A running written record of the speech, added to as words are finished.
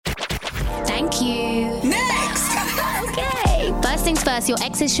Thank you. Next! Okay. First things first, your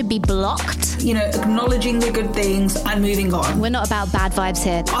exes should be blocked. You know, acknowledging the good things and moving on. We're not about bad vibes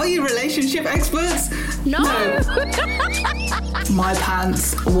here. Are you relationship experts? No. My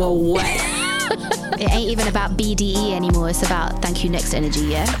pants were wet. It ain't even about BDE anymore. It's about thank you next energy,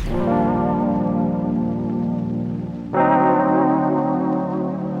 yeah?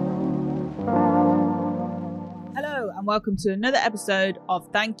 Hello and welcome to another episode of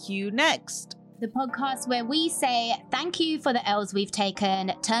Thank You Next. The podcast where we say thank you for the L's we've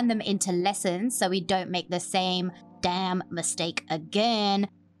taken, turn them into lessons so we don't make the same damn mistake again,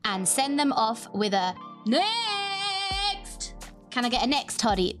 and send them off with a next. Can I get a next,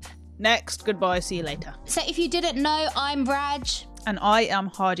 Hardeep? Next, goodbye, see you later. So if you didn't know, I'm Raj. And I am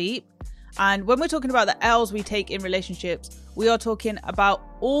Hardeep. And when we're talking about the L's we take in relationships, we are talking about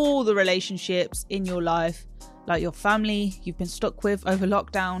all the relationships in your life, like your family you've been stuck with over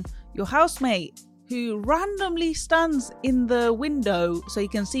lockdown, your housemate who randomly stands in the window so you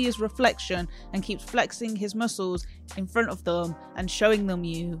can see his reflection and keeps flexing his muscles in front of them and showing them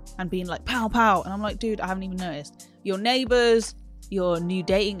you and being like, pow, pow. And I'm like, dude, I haven't even noticed. Your neighbours, your new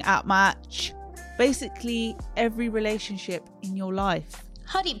dating app match, basically every relationship in your life.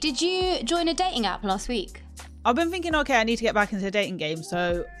 Hardeep, did you join a dating app last week? I've been thinking, okay, I need to get back into the dating game.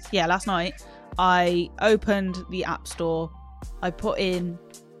 So yeah, last night I opened the app store, I put in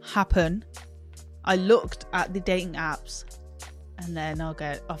Happen, I looked at the dating apps, and then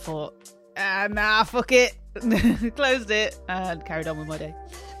I thought, nah, fuck it. Closed it and carried on with my day.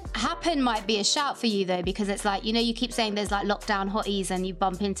 Happen might be a shout for you though, because it's like, you know, you keep saying there's like lockdown hotties and you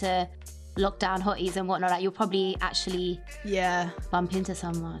bump into lockdown hotties and whatnot, like you'll probably actually bump into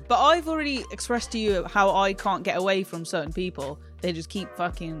someone. But I've already expressed to you how I can't get away from certain people. They just keep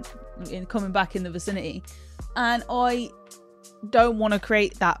fucking coming back in the vicinity, and I don't want to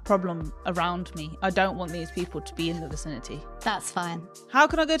create that problem around me. I don't want these people to be in the vicinity. That's fine. How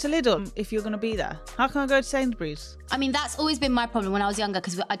can I go to Lidl if you're going to be there? How can I go to Sainsbury's? I mean, that's always been my problem when I was younger,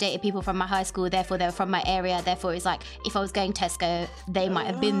 because I dated people from my high school, therefore they were from my area, therefore it's like if I was going Tesco, they might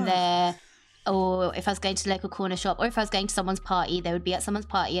have been there, or if I was going to the local corner shop, or if I was going to someone's party, they would be at someone's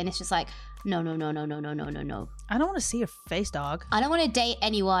party, and it's just like, no. I don't want to see your face, dog. I don't want to date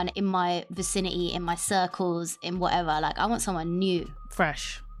anyone in my vicinity, in my circles, in whatever. Like, I want someone new.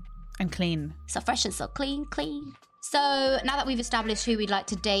 Fresh and clean. So fresh and so clean. So now that we've established who we'd like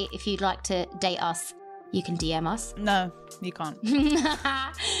to date, if you'd like to date us, you can DM us. No, you can't.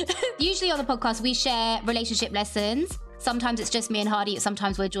 Usually on the podcast, we share relationship lessons. Sometimes it's just me and Hardy.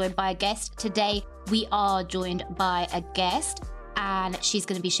 Sometimes we're joined by a guest. Today, we are joined by a guest, and she's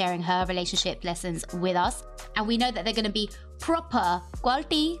going to be sharing her relationship lessons with us. And we know that they're going to be proper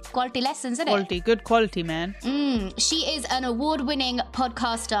quality lessons, isn't it? Good quality, man. She is an award-winning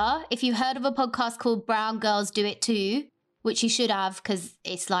podcaster. If you've heard of a podcast called Brown Girls Do It Too, which you should have, because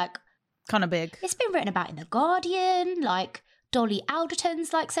it's like kind of big. It's been written about in The Guardian, like Dolly Alderton's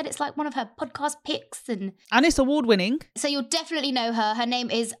said it's like one of her podcast picks, and it's award-winning. So you'll definitely know her. Her name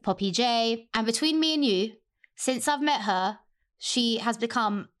is Poppy J. And between me and you, since I've met her, she has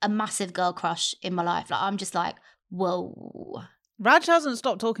become a massive girl crush in my life. Like, I'm just like, whoa. Raj hasn't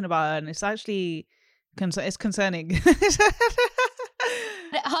stopped talking about her, and it's actually it's concerning.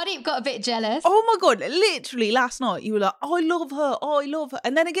 Hardeep got a bit jealous. Oh my God, literally last night you were like, I love her.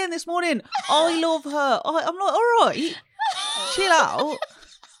 And then again this morning, I love her. I'm like, all right, chill out.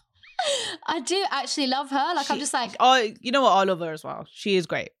 I do actually love her. I'm just like... You know what, I love her as well. She is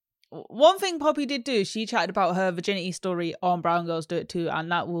great. One thing Poppy did do, she chatted about her virginity story on Brown Girls Do It Too,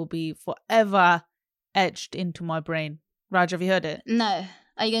 and that will be forever etched into my brain. Raj, have you heard it? No.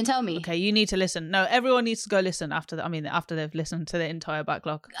 Are you going to tell me? Okay, you need to listen. No, everyone needs to go listen after they've listened to the entire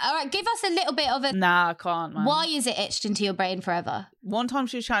backlog. All right, give us a little bit of a... Nah, I can't, man. Why is it etched into your brain forever? One time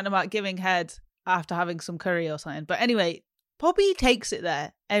she was chatting about giving head after having some curry or something. But anyway, Poppy takes it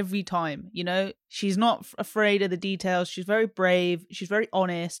there every time, you know? She's not afraid of the details. She's very brave. She's very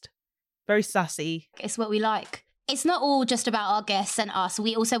honest. Very sassy. It's what we like. It's not all just about our guests and us.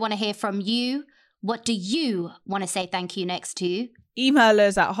 We also want to hear from you. What do you want to say thank you next to? Email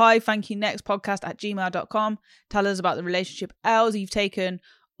us at hithankyouNextpodcast@gmail.com. Tell us about the relationship L's you've taken,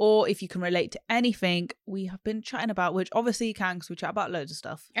 or if you can relate to anything we have been chatting about, which obviously you can because we chat about loads of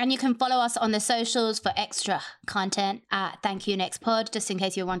stuff. And you can follow us on the socials for extra content at Thank You Next Pod, just in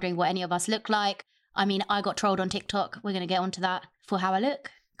case you're wondering what any of us look like. I mean, I got trolled on TikTok. We're going to get onto that for how I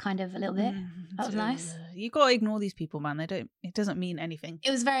look. Kind of a little bit. That was nice. You gotta ignore these people, man. It doesn't mean anything.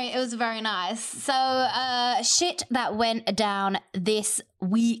 It was very nice. So shit that went down this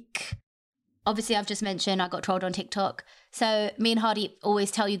week. Obviously, I've just mentioned I got trolled on TikTok. So me and Hardy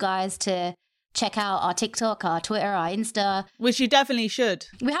always tell you guys to check out our TikTok, our Twitter, our Insta. Which you definitely should.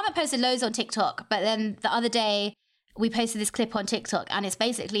 We haven't posted loads on TikTok, but then the other day we posted this clip on TikTok, and it's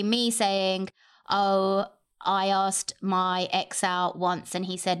basically me saying, oh, I asked my ex out once and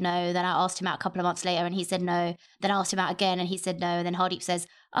he said no. Then I asked him out a couple of months later and he said no. Then I asked him out again and he said no. And then Hardeep says,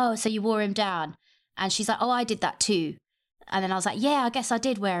 oh, so you wore him down. And she's like, oh, I did that too. And then I was like, yeah, I guess I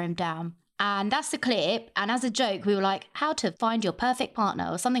did wear him down. And that's the clip. And as a joke, we were like, how to find your perfect partner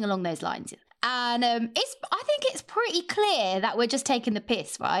or something along those lines. And I think it's pretty clear that we're just taking the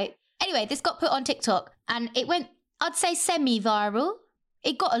piss, right? Anyway, this got put on TikTok and it went, I'd say, semi-viral.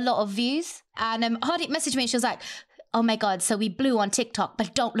 It got a lot of views. And Hardeep messaged me and she was like, oh my God, so we blew on TikTok,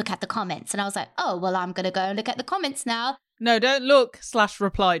 but don't look at the comments. And I was like, oh, well, I'm going to go and look at the comments now. No, don't look /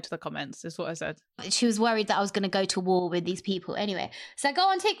 reply to the comments, is what I said. She was worried that I was going to go to war with these people. Anyway, so I go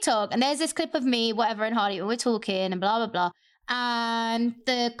on TikTok and there's this clip of me, whatever, and Hardeep, and we're talking and blah, blah, blah. And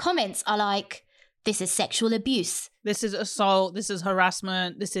the comments are like, this is sexual abuse. This is assault. This is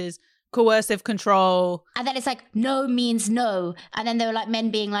harassment. This is coercive control. And then it's like, no means no. And then there were like men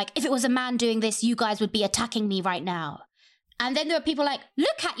being like, if it was a man doing this, you guys would be attacking me right now. And then there were people like,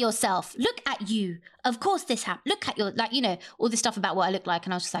 look at yourself. Look at you. Of course this happened. Look at your, like, you know, all this stuff about what I look like.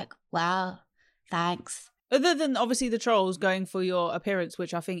 And I was just like, wow, thanks. Other than obviously the trolls going for your appearance,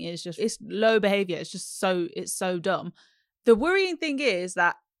 which I think is just, it's low behavior. It's just it's so dumb. The worrying thing is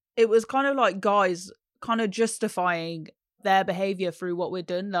that it was kind of like guys kind of justifying their behavior through what we've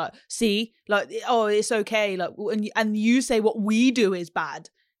done. Like, see, like, oh, it's okay. Like, and you say what we do is bad.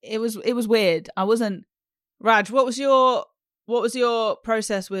 It was weird. I wasn't. Raj, what was your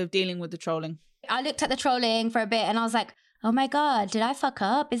process with dealing with the trolling? I looked at the trolling for a bit and I was like, oh my God, did I fuck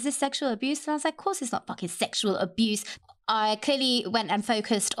up? Is this sexual abuse? And I was like, of course it's not fucking sexual abuse. I clearly went and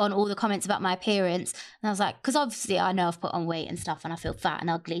focused on all the comments about my appearance. And I was like, because obviously I know I've put on weight and stuff and I feel fat and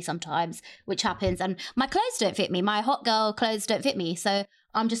ugly sometimes, which happens. And my clothes don't fit me. My hot girl clothes don't fit me. So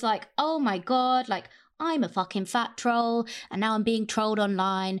I'm just like, oh my God, like I'm a fucking fat troll. And now I'm being trolled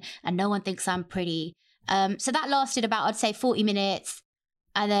online and no one thinks I'm pretty. So that lasted about, I'd say 40 minutes.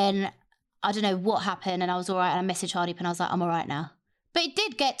 And then I don't know what happened. And I was all right. And I messaged Hardeep and I was like, I'm all right now. But it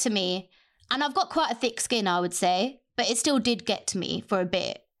did get to me. And I've got quite a thick skin, I would say. But it still did get to me for a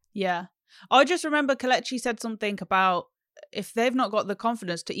bit. Yeah. I just remember Kelechi said something about if they've not got the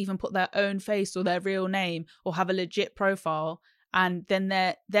confidence to even put their own face or their real name or have a legit profile, and then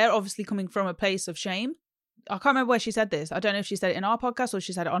they're obviously coming from a place of shame. I can't remember where she said this. I don't know if she said it in our podcast or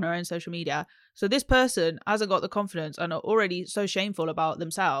she said it on her own social media. So this person hasn't got the confidence and are already so shameful about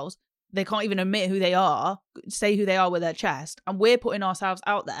themselves. They can't even admit who they are, say who they are with their chest. And we're putting ourselves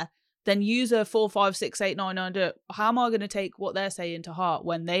out there. Then user 4, 5, 6, 8, 9, 9. How am I going to take what they're saying to heart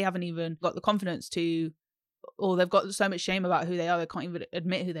when they haven't even got the confidence to, or they've got so much shame about who they are, they can't even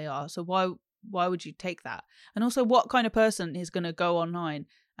admit who they are. So why would you take that? And also, what kind of person is going to go online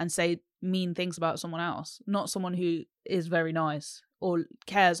and say mean things about someone else? Not someone who is very nice or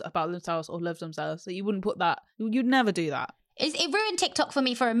cares about themselves or loves themselves. So you wouldn't put that. You'd never do that. It ruined TikTok for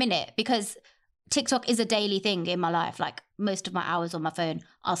me for a minute because TikTok is a daily thing in my life. Like most of my hours on my phone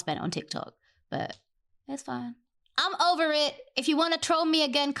are spent on TikTok, but it's fine. I'm over it. If you want to troll me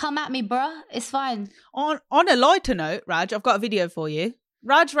again, come at me, bruh. It's fine. On a lighter note, Raj, I've got a video for you.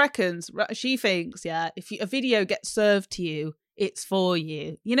 Raj reckons, she thinks, yeah, if a video gets served to you, it's for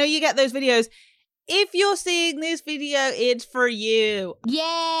you. You know, you get those videos. If you're seeing this video, it's for you.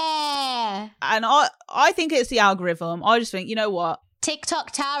 Yeah. And I think it's the algorithm. I just think, you know what?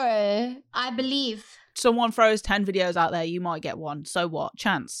 TikTok tarot, I believe. Someone throws 10 videos out there, you might get one. So what?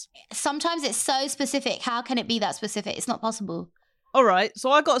 Chance. Sometimes it's so specific. How can it be that specific? It's not possible. All right,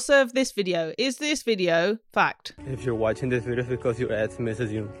 so I got served this video. Is this video fact? If you're watching this video, it's because your ex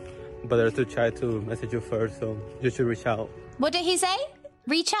misses you. But there's to try to message you first, so you should reach out. What did he say?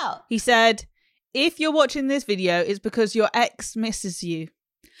 Reach out. He said, if you're watching this video, it's because your ex misses you.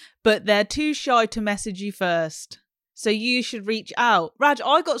 But they're too shy to message you first. So you should reach out. Raj,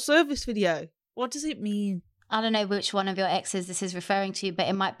 I got served this video. What does it mean? I don't know which one of your exes this is referring to, but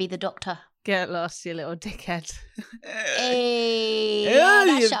it might be the doctor. Get lost, you little dickhead. Hey, yeah,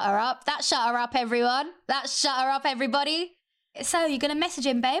 that shut her up. That shut her up, everyone. That shut her up, everybody. So, you're going to message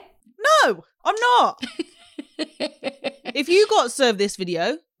him, babe? No, I'm not. If you got served this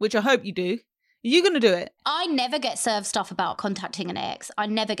video, which I hope you do, are you going to do it? I never get served stuff about contacting an ex. I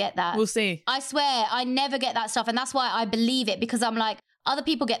never get that. We'll see. I swear, I never get that stuff. And that's why I believe it, because I'm like, other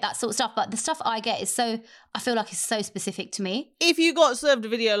people get that sort of stuff, but the stuff I get is I feel like it's so specific to me. If you got served a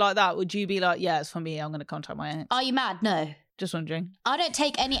video like that, would you be like, yeah, it's for me, I'm going to contact my ex? Are you mad? No. Just wondering. I don't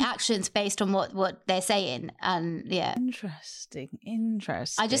take any actions based on what they're saying. And yeah. Interesting.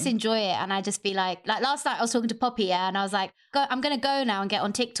 I just enjoy it, and I just be like last night I was talking to Poppy, yeah, and I was like, I'm going to go now and get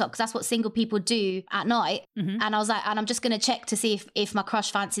on TikTok because that's what single people do at night. Mm-hmm. And I was like, and I'm just going to check to see if my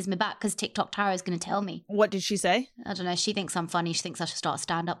crush fancies me back because TikTok Tara is going to tell me. What did she say? I don't know. She thinks I'm funny. She thinks I should start a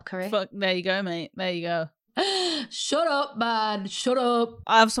stand-up career. Fuck, there you go, mate. There you go. Shut up, man. Shut up.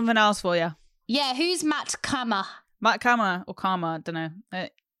 I have something else for you. Yeah, who's Matt Kama? Matt Kama or Karma, I don't know.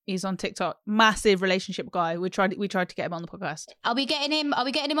 He's on TikTok. Massive relationship guy. We tried to get him on the podcast. Are we getting him on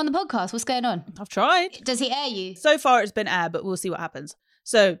the podcast? What's going on? I've tried. Does he air you? So far it's been air, but we'll see what happens.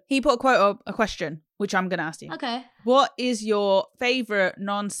 So he put a question, which I'm going to ask you. Okay. What is your favourite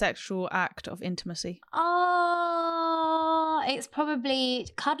non-sexual act of intimacy? Oh, it's probably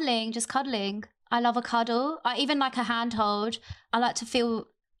cuddling, just cuddling. I love a cuddle. I even like a handhold. I like to feel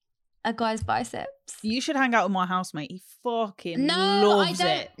a guy's biceps. You should hang out with my housemate. He fucking No, loves I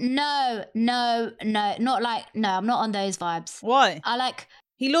don't. it. No, not like, no, I'm not on those vibes. Why? I like,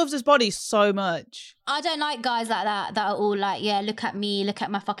 He loves his body so much. I don't like guys like that are all like, yeah, look at me, look at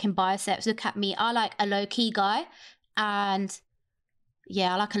my fucking biceps, look at me. I like a low-key guy. And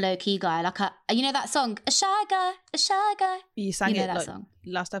yeah, I like a low-key guy. Like you know that song, A Shy Guy, A Shy Guy? You sang You know it that like song?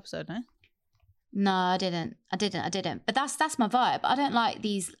 last episode, no? No, I didn't. But that's my vibe. I don't like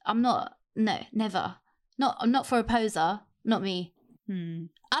these. I'm not. No, never. I'm not for a poser. Not me.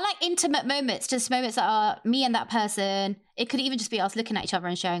 I like intimate moments, just moments that are me and that person. It could even just be us looking at each other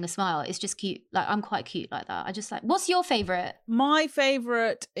and sharing a smile. It's just cute. Like, I'm quite cute like that. I just like, what's your favourite? My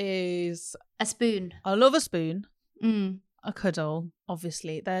favourite is... A spoon. I love a spoon. Mm. A cuddle,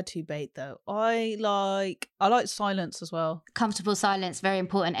 obviously. They're too bait, though. I like silence as well. Comfortable silence, very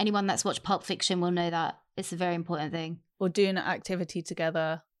important. Anyone that's watched Pulp Fiction will know that. It's a very important thing. Or doing an activity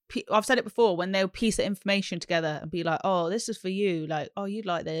together. I've said it before, when they'll piece the information together and be like, oh, this is for you. Like, oh, you'd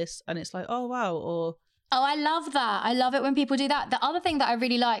like this. And it's like, oh, wow. Or... Oh, I love that. I love it when people do that. The other thing that I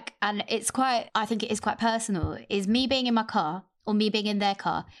really like, and I think it is quite personal, is me being in my car or me being in their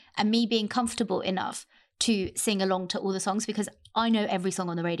car and me being comfortable enough to sing along to all the songs, because I know every song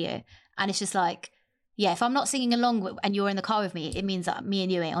on the radio. And it's just like, yeah, if I'm not singing along and you're in the car with me, it means that me and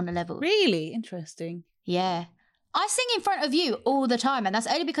you ain't on a level. Really? Interesting. Yeah. I sing in front of you all the time, and that's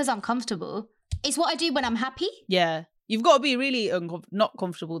only because I'm comfortable. It's what I do when I'm happy. Yeah. You've got to be really not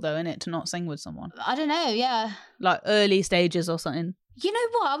comfortable, though, innit, to not sing with someone. I don't know, yeah. Like early stages or something. You know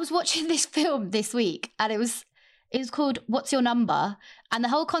what? I was watching this film this week, and it was called What's Your Number? And the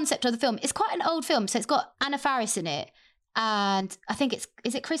whole concept of the film, it's quite an old film, so it's got Anna Faris in it. And I think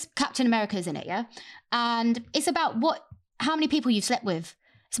is it Captain America's in it, yeah? And it's about how many people you've slept with.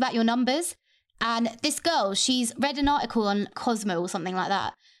 It's about your numbers. And this girl, she's read an article on Cosmo or something like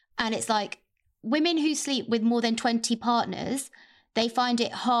that. And it's like, women who sleep with more than 20 partners, they find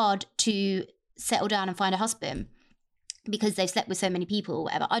it hard to settle down and find a husband because they've slept with so many people or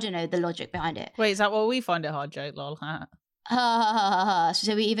whatever. I don't know the logic behind it. Wait, is that what we find it hard, joke, lol? Ha ha ha ha.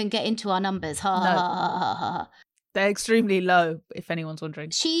 Shall we even get into our numbers? Ha ha ha ha ha. They're extremely low, if anyone's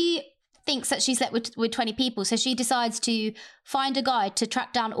wondering. She thinks that she slept with 20 people, so she decides to find a guy to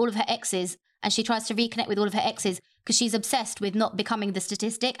track down all of her exes, and she tries to reconnect with all of her exes because she's obsessed with not becoming the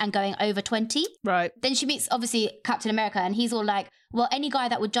statistic and going over 20. Right. Then she meets, obviously, Captain America, and he's all like, well, any guy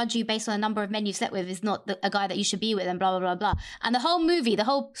that would judge you based on the number of men you've slept with is not a guy that you should be with, and blah, blah, blah, blah. And the whole movie, the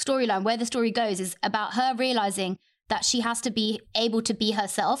whole storyline, where the story goes, is about her realizing that she has to be able to be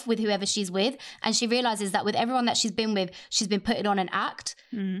herself with whoever she's with. And she realizes that with everyone that she's been with, she's been putting on an act.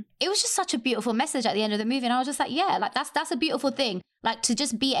 Mm. It was just such a beautiful message at the end of the movie. And I was just like, yeah, like that's a beautiful thing. Like to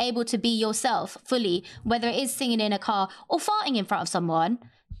just be able to be yourself fully, whether it is singing in a car or farting in front of someone.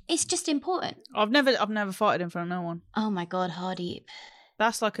 It's just important. I've never farted in front of no one. Oh my God, Hardeep.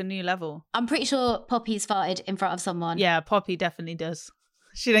 That's like a new level. I'm pretty sure Poppy's farted in front of someone. Yeah, Poppy definitely does.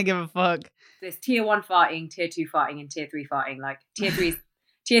 She don't give a fuck. There's tier 1 farting, tier 2 farting, and tier 3 farting. Like tier 3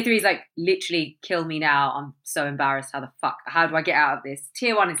 is like literally kill me now. I'm so embarrassed. How do I get out of this?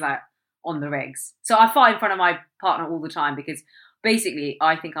 Tier 1 is like on the regs. So I fart in front of my partner all the time because basically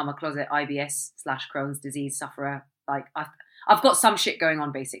I think I'm a closet IBS/Crohn's disease sufferer. Like I've got some shit going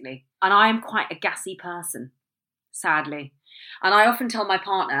on basically, and I am quite a gassy person, sadly. And I often tell my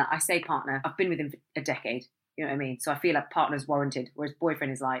partner, I say partner, I've been with him for a decade. You know what I mean? So I feel like partner's warranted, whereas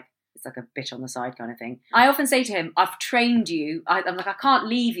boyfriend is like, it's like a bitch on the side kind of thing. I often say to him, I've trained you. I'm like, I can't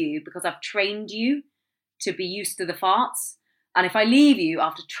leave you because I've trained you to be used to the farts. And if I leave you, I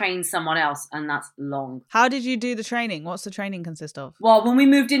have to train someone else, and that's long. How did you do the training? What's the training consist of? Well, when we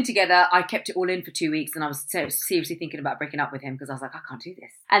moved in together, I kept it all in for 2 weeks, and I was seriously thinking about breaking up with him because I was like, I can't do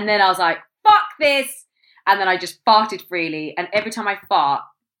this. And then I was like, fuck this. And then I just farted freely. And every time I fart,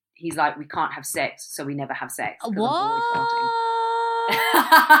 he's like, we can't have sex, so we never have sex. 'cause I'm always farting.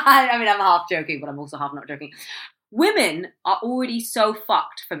 I mean, I'm half joking, but I'm also half not joking. Women are already so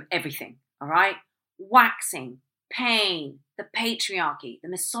fucked from everything, all right? Waxing, pain, the patriarchy, the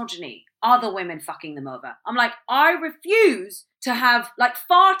misogyny, other women fucking them over. I'm like, I refuse to have, like,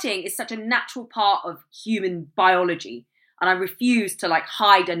 farting is such a natural part of human biology. And I refuse to, like,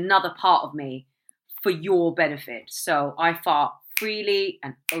 hide another part of me for your benefit. So I fart freely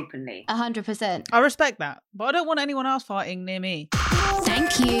and openly. 100%. I respect that, but I don't want anyone else farting near me.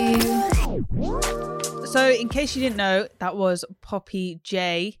 Thank you. So, in case you didn't know, that was Poppy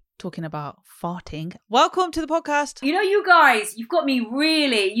J talking about farting. Welcome to the podcast. You know, you guys, you've got me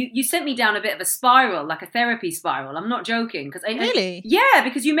really, you sent me down a bit of a spiral, like a therapy spiral. I'm not joking. Really? Yeah,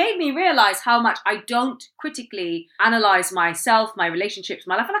 because you made me realise how much I don't critically analyse myself, my relationships,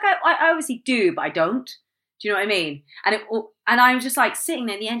 my life. Like I obviously do, but I don't. Do you know what I mean? And I was just like sitting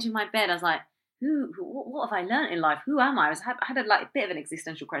there at the edge of my bed. I was like, what have I learned in life? Who am I? I had a bit of an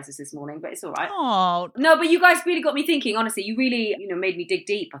existential crisis this morning, but it's all right. Oh, No, but you guys really got me thinking, honestly. You really, made me dig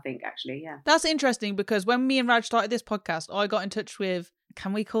deep, I think, actually, yeah. that's interesting because when me and Raj started this podcast, I got in touch with,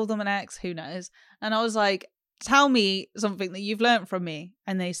 can we call them an ex? Who knows? And I was like, tell me something that you've learned from me.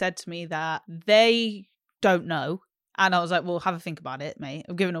 And they said to me that they don't know. And I was like, well, have a think about it, mate.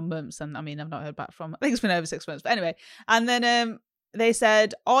 I've given them months and I mean, I've not heard back from, I think it's been over 6 months. But anyway, and then they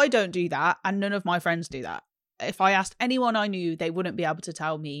said, I don't do that and none of my friends do that. If I asked anyone I knew, they wouldn't be able to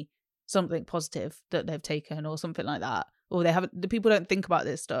tell me something positive that they've taken or something like that. Or the people don't think about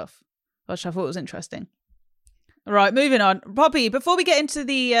this stuff, which I thought was interesting. All right, moving on. Poppy, before we get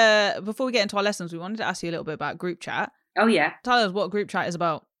into our lessons, we wanted to ask you a little bit about group chat. Oh, yeah. Tell us what group chat is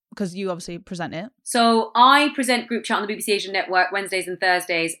about, because you obviously present it. So I present Group Chat on the BBC Asian Network Wednesdays and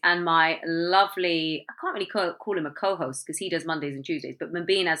Thursdays, and my lovely, I can't really call him a co-host because he does Mondays and Tuesdays, but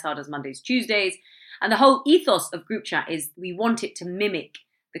Mabeen Azhar does Mondays, Tuesdays. And the whole ethos of Group Chat is we want it to mimic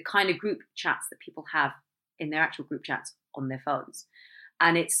the kind of group chats that people have in their actual group chats on their phones.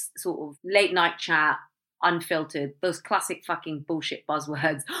 And it's sort of late night chat, unfiltered, those classic fucking bullshit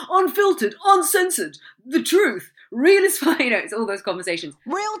buzzwords, unfiltered, uncensored, the truth, real is fine, it's all those conversations.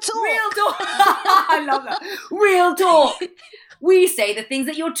 Real talk. I love that. Real talk. We say the things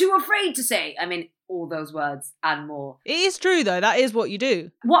that you're too afraid to say. I mean, all those words and more. It is true, though. That is what you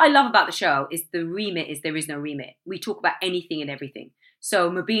do. What I love about the show is the remit is there is no remit. We talk about anything and everything.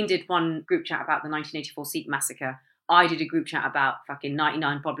 So Mabeen did one group chat about the 1984 Sikh massacre. I did a group chat about fucking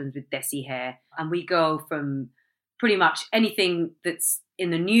 99 problems with Desi hair. And we go from pretty much anything that's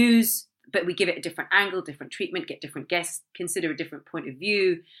in the news, but we give it a different angle, different treatment, get different guests, consider a different point of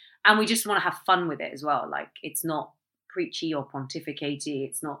view. And we just want to have fun with it as well. Like, it's not preachy or pontificatey.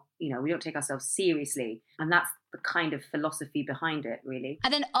 It's not, we don't take ourselves seriously. And that's the kind of philosophy behind it, really.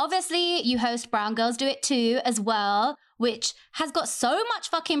 And then obviously you host Brown Girls Do It Too as well, which has got so much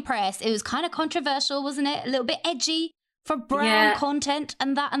fucking press. It was kind of controversial, wasn't it? A little bit edgy for brown content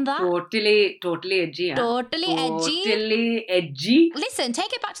and that. Totally edgy. Huh? Totally edgy. Totally edgy. Listen,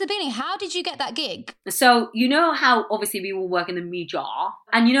 take it back to the beginning. How did you get that gig? So, you know how obviously we all work in the media,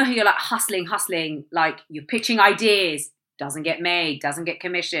 and you know how you're like hustling, like you're pitching ideas, doesn't get made, doesn't get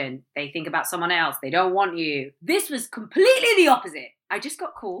commissioned. They think about someone else. They don't want you. This was completely the opposite. I just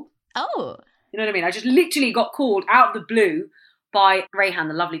got called. Oh. You know what I mean? I just literally got called out of the blue by Rayhan,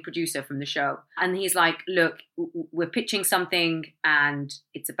 the lovely producer from the show. And he's like, look, we're pitching something and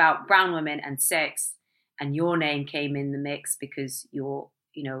it's about brown women and sex. And your name came in the mix because you're,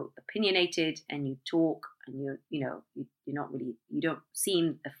 opinionated and you talk and you're not really, you don't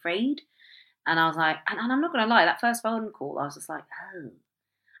seem afraid. And I was like, and I'm not going to lie, that first phone call, I was just like, oh.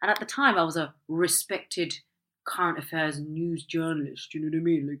 And at the time I was a respected current affairs news journalist, you know what I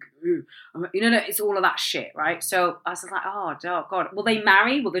mean? Like, it's all of that shit, right? So I was like, oh God, will they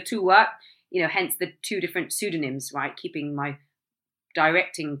marry? Will the two work? Hence the two different pseudonyms, right? Keeping my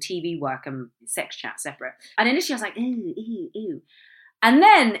directing TV work and sex chat separate. And initially I was like, ew. And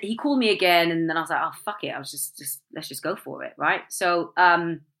then he called me again, and then I was like, oh, fuck it. I was just let's just go for it, right? So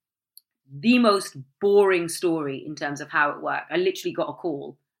the most boring story in terms of how it worked. I literally got a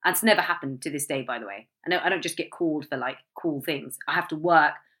call. And it's never happened to this day, by the way. I don't just get called for like cool things. I have to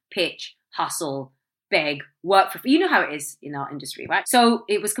work, pitch, hustle, beg, work for, you know how it is in our industry, right? So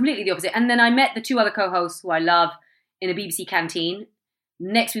it was completely the opposite. And then I met the two other co-hosts who I love in a BBC canteen.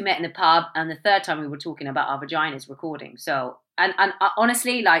 Next we met in a pub, and the third time we were talking about our vaginas recording. So, and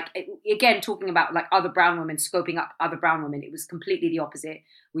honestly, like, again, talking about like other brown women, scoping up other brown women, it was completely the opposite.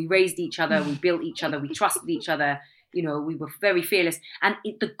 We raised each other, we built each other, we trusted each other. You know, we were very fearless. And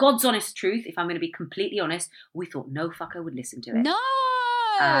the God's honest truth, if I'm going to be completely honest, we thought no fucker would listen to it. No.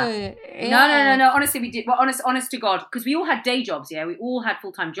 No. Honestly, we did. Well, honest to God, because we all had day jobs. Yeah, we all had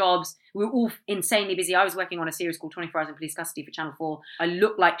full-time jobs. We were all insanely busy. I was working on a series called 24 Hours in Police Custody for Channel 4. I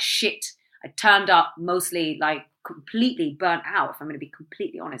looked like shit. I turned up mostly like completely burnt out, if I'm going to be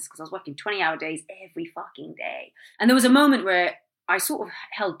completely honest, because I was working 20-hour days every fucking day. And there was a moment where I sort of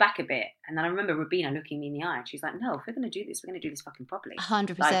held back a bit. And then I remember Rubina looking me in the eye and she's like, no, if we're going to do this, we're going to do this fucking properly.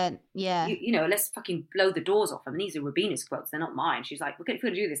 100%. Like, yeah. You know, let's fucking blow the doors off. I mean, these are Rubina's quotes. They're not mine. She's like, if we're going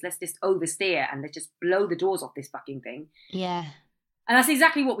to do this, let's just oversteer and let's just blow the doors off this fucking thing. Yeah. And that's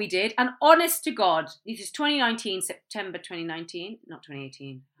exactly what we did. And honest to God, this is 2019, September 2019, not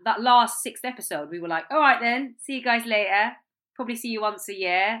 2018. That last 6th episode, we were like, all right then, see you guys later. Probably see you once a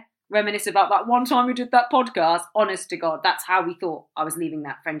year. Reminisce about that one time we did that podcast. Honest to God, that's how we thought I was leaving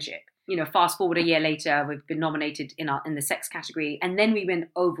that friendship. You know, fast forward a year later, we've been nominated in the sex category. And then we win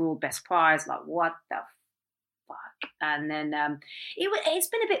overall best prize. Like, what the fuck? And then it's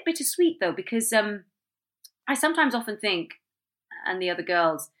been a bit bittersweet though, because I sometimes often think, and the other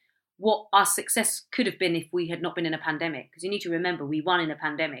girls, what our success could have been if we had not been in a pandemic. Because you need to remember, we won in a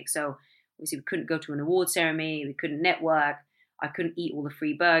pandemic. So obviously we couldn't go to an award ceremony, we couldn't network, I couldn't eat all the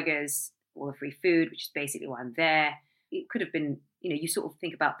free burgers, all the free food, which is basically why I'm there. It could have been, you know, you sort of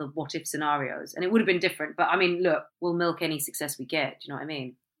think about the what if scenarios and it would have been different. But I mean, look, we'll milk any success we get. Do you know what I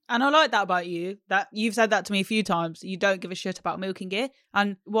mean? And I like that about you, that you've said that to me a few times. You don't give a shit about milking it.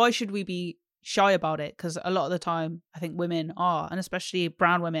 And why should we be shy about it? Because a lot of the time I think women are, and especially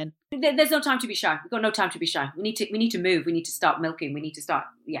brown women. There's no time to be shy. We've got no time to be shy. We need to move. We need to start milking. We need to start,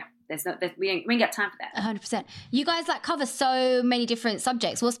 we ain't got time for that. 100%. You guys like cover so many different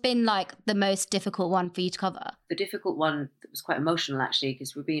subjects. What's been like the most difficult one for you to cover? The difficult one that was quite emotional actually,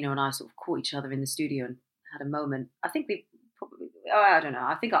 because Rubina and I sort of caught each other in the studio and had a moment. I think we probably, I don't know,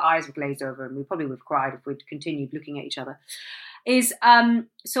 I think our eyes were glazed over and we probably would have cried if we'd continued looking at each other. Is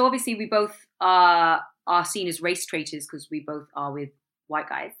so obviously we both are seen as race traitors because we both are with white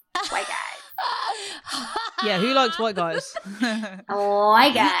guys. White guys. Yeah, who likes white guys?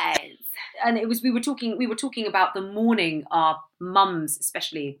 White guys. And it was we were talking about the mourning our mums,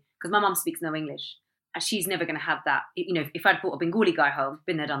 especially because my mum speaks no English. And she's never going to have that. You know, if I'd brought a Bengali guy home,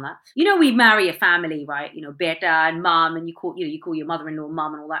 been there, done that. You know, we marry a family, right? You know, beta and mum, and you call your mother-in-law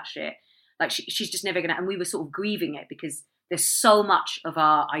mum and all that shit. Like she's just never going to. And we were sort of grieving it because there's so much of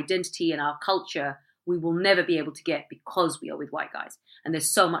our identity and our culture we will never be able to get because we are with white guys. And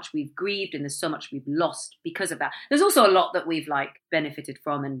there's so much we've grieved and there's so much we've lost because of that. There's also a lot that we've like benefited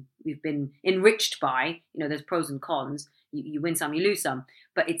from and we've been enriched by. You know, there's pros and cons. You win some, you lose some.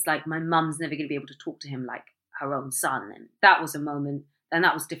 But it's like my mum's never going to be able to talk to him like her own son. And that was a moment, and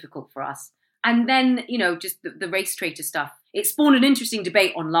that was difficult for us. And then, you know, just the race traitor stuff. It spawned an interesting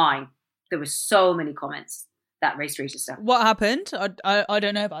debate online. There were so many comments. That race traitor stuff. What happened? I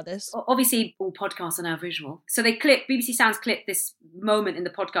don't know about this. Obviously, all podcasts are now visual. So BBC Sounds clipped this moment in the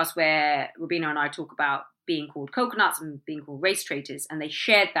podcast where Rubina and I talk about being called coconuts and being called race traitors, and they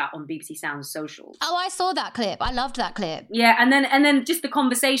shared that on BBC Sounds socials. Oh, I saw that clip. I loved that clip. Yeah, and then just the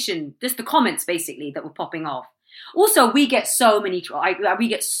conversation, just the comments basically that were popping off. Also, we get so many trolls. We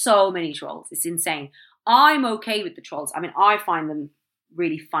get so many trolls. It's insane. I'm okay with the trolls. I mean, I find them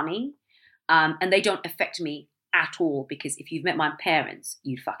really funny, and they don't affect me at all, because if you've met my parents,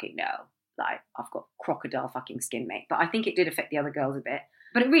 you'd fucking know. Like, I've got crocodile fucking skin, mate. But I think it did affect the other girls a bit.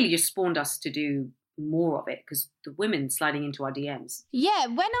 But it really just spawned us to do more of it, because the women sliding into our DMs. Yeah,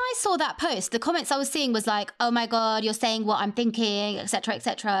 when I saw that post, the comments I was seeing was like, oh my God, you're saying what I'm thinking, etc.,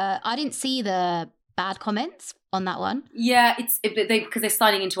 etc. I didn't see the bad comments on that one. Yeah, because they're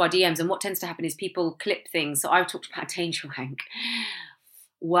sliding into our DMs, and what tends to happen is people clip things. So I talked about danger rank.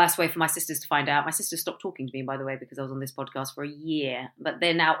 Worst way for my sisters to find out. My sisters stopped talking to me, by the way, because I was on this podcast for a year. But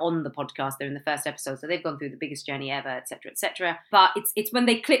they're now on the podcast. They're in the first episode, so they've gone through the biggest journey ever, etc., etc. But it's when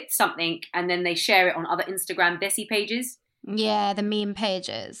they clip something and then they share it on other Instagram Desi pages. Yeah, the meme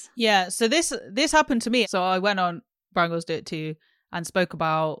pages. Yeah, so this happened to me. So I went on Brown Girls Do It Too and spoke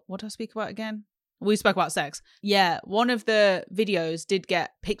about, what did I speak about again? We spoke about sex. Yeah, one of the videos did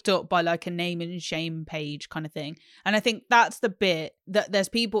get picked up by like a name and shame page kind of thing. And I think that's the bit that there's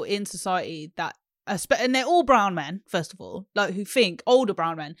people in society that, and they're all brown men, first of all, like who think, older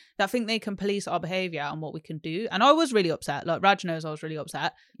brown men, that think they can police our behaviour and what we can do. And I was really upset. Like Raj knows I was really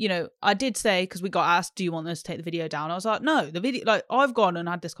upset. You know, I did say, because we got asked, do you want us to take the video down? I was like, no, the video, like I've gone and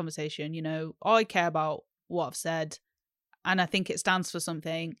had this conversation, you know, I care about what I've said and I think it stands for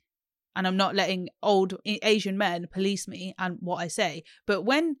something. And I'm not letting old Asian men police me and what I say. But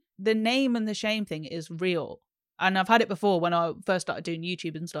when the name and the shame thing is real, and I've had it before when I first started doing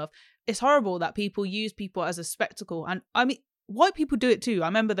YouTube and stuff. It's horrible that people use people as a spectacle. And I mean, white people do it too. I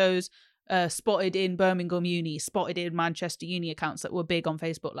remember those spotted in Birmingham uni, spotted in Manchester uni accounts that were big on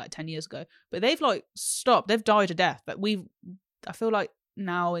Facebook like 10 years ago. But they've like stopped. They've died a death. But I feel like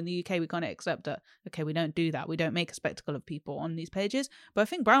now in the UK we kind of accept that, okay, we don't do that. We don't make a spectacle of people on these pages. But I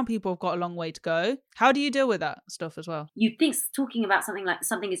think brown people have got a long way to go. How do you deal with that stuff as well? You'd think talking about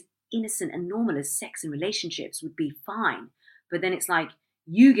something as innocent and normal as sex and relationships would be fine. But then it's like,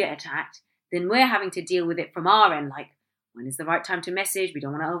 you get attacked, then we're having to deal with it from our end, like, when is the right time to message? We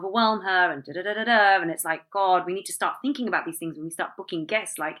don't want to overwhelm her, and da-da-da-da-da. And it's like, God, we need to start thinking about these things when we start booking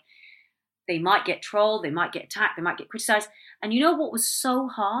guests. Like, they might get trolled, they might get attacked, they might get criticized. And you know what was so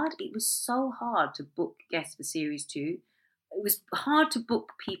hard? It was so hard to book guests for Series 2. It was hard to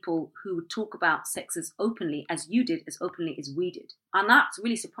book people who would talk about sex as openly as you did, as openly as we did. And that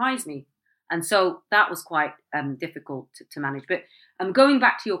really surprised me. And so that was quite difficult to manage. But going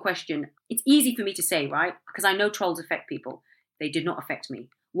back to your question, it's easy for me to say, right? Because I know trolls affect people. They did not affect me.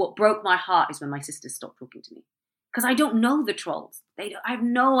 What broke my heart is when my sisters stopped talking to me. Because I don't know the trolls. I have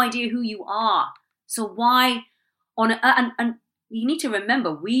no idea who you are. So why and you need to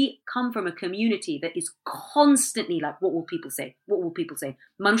remember, we come from a community that is constantly like, what will people say? What will people say?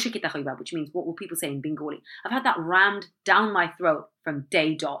 Manusha kita hoiba, which means what will people say in Bengali. I've had that rammed down my throat from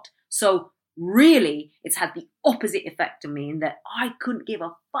day dot. So really, it's had the opposite effect on me in that I couldn't give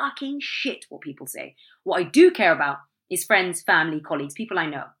a fucking shit what people say. What I do care about is friends, family, colleagues, people I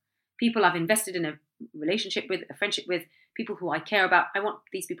know, people I've invested in a relationship with, a friendship with, people who I care about. I want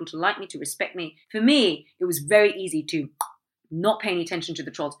these people to like me, to respect me. For me, it was very easy to not pay any attention to the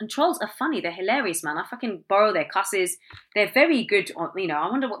trolls. And trolls are funny. They're hilarious, man. I fucking borrow their cusses. They're very good on, I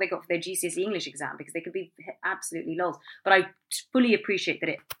wonder what they got for their GCSE English exam, because they could be absolutely lols. But I fully appreciate that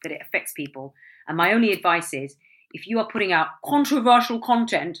it affects people. And my only advice is, if you are putting out controversial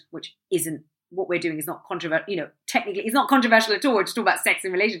content, which isn't, what we're doing is not controversial, technically it's not controversial at all. We're just talking about sex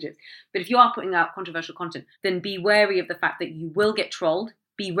and relationships. But if you are putting out controversial content, then be wary of the fact that you will get trolled.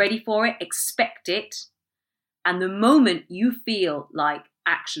 Be ready for it. Expect it. And the moment you feel like,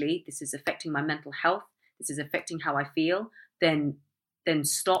 actually, this is affecting my mental health, this is affecting how I feel, then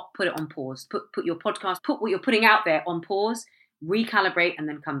stop, put it on pause. Put your podcast, put what you're putting out there on pause, recalibrate, and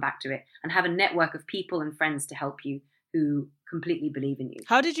then come back to it. And have a network of people and friends to help you who completely believe in you.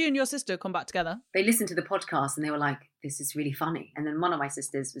 How did you and your sister come back together? They listened to the podcast and they were like, this is really funny. And then one of my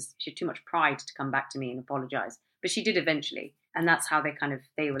sisters, she had too much pride to come back to me and apologize. But she did eventually. And that's how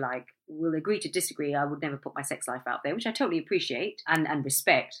they were like, we'll agree to disagree. I would never put my sex life out there, which I totally appreciate and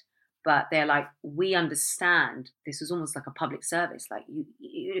respect. But they're like, we understand this was almost like a public service. Like,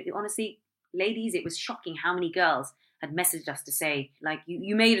 you honestly, ladies, it was shocking how many girls had messaged us to say, like,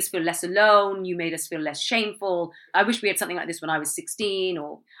 you made us feel less alone. You made us feel less shameful. I wish we had something like this when I was 16.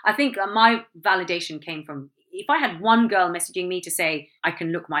 Or I think my validation came from, if I had one girl messaging me to say, I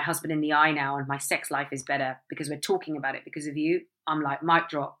can look my husband in the eye now and my sex life is better because we're talking about it because of you, I'm like, mic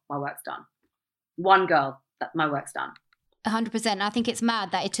drop, my work's done. One girl, my work's done. 100%. I think it's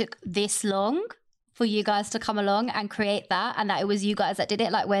mad that it took this long for you guys to come along and create that, and that it was you guys that did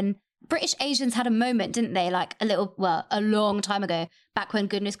it. Like when British Asians had a moment, didn't they? Like a long time ago, back when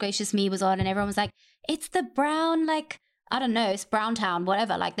Goodness Gracious Me was on and everyone was like, it's the brown, like, I don't know, it's Brown Town,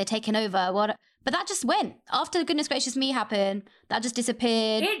 whatever, like they're taking over, what. But that just went. After Goodness Gracious Me happened, that just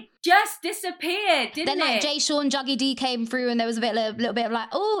disappeared. It just disappeared, didn't then, like, Jay Sean, Juggy D came through and there was a little bit of like,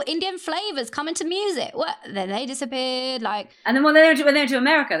 oh, Indian flavors coming to music. What? Then they disappeared, like. And then when they went to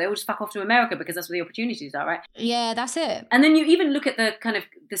America, they all just fuck off to America because that's where the opportunities are, right? Yeah, that's it. And then you even look at the kind of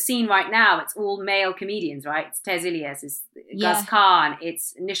the scene right now. It's all male comedians, right? It's Tez Ilyas, it's Gus Khan,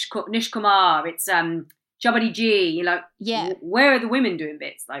 it's Nish Kumar, it's Jabari G, where are the women doing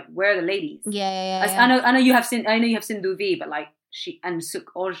bits? Like, where are the ladies? Yeah. I know you have Sindhu V, but like and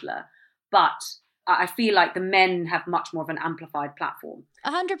Suk Ojla, but I feel like the men have much more of an amplified platform.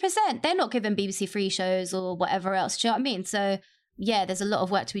 100%. They're not given BBC Free shows or whatever else. Do you know what I mean? So yeah, there's a lot of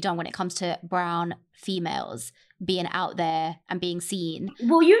work to be done when it comes to brown females being out there and being seen.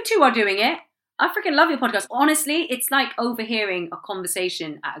 Well, you two are doing it. I freaking love your podcast. Honestly, it's like overhearing a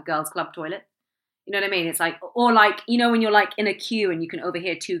conversation at a girls' club toilet. You know what I mean? It's like, or like, when you're like in a queue and you can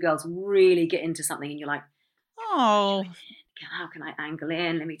overhear two girls really get into something and you're like, oh, how can I angle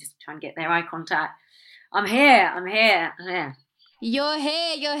in? Let me just try and get their eye contact. I'm here. You're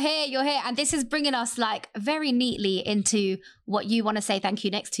here. And this is bringing us like very neatly into what you want to say thank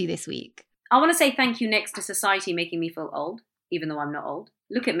you next to this week. I want to say thank you next to society making me feel old, even though I'm not old.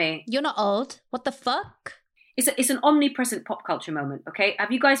 Look at me. You're not old. What the fuck? it's an omnipresent pop culture moment. Okay,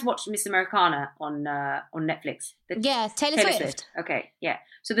 have you guys watched Miss Americana on Netflix? Yeah, Taylor Swift. Okay, yeah.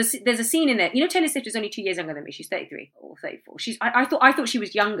 So there's a scene in there. You know, Taylor Swift is only 2 years younger than me. She's 33 or 34. I thought she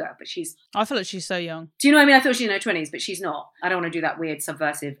was younger, but she's. I feel like she's so young. Do you know what I mean? I thought she was in her 20s, but she's not. I don't want to do that weird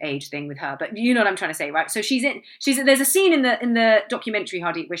subversive age thing with her, but you know what I'm trying to say, right? So there's a scene in the documentary,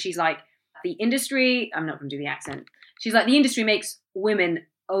 Hardy, where she's like, the industry. I'm not going to do the accent. She's like, the industry makes women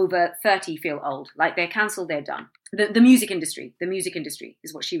over 30 feel old, like they're cancelled, they're done. The music industry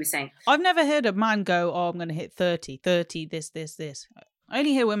is what she was saying. I've never heard a man go, oh, I'm going to hit 30, this. I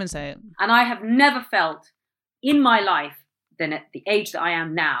only hear women say it. And I have never felt in my life, than at the age that I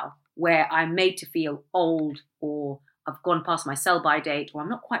am now, where I'm made to feel old, or I've gone past my sell-by date, or I'm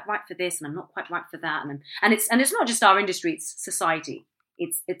not quite right for this and I'm not quite right for that. And it's not just our industry, it's society.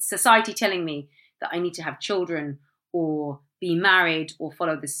 It's society telling me that I need to have children or be married or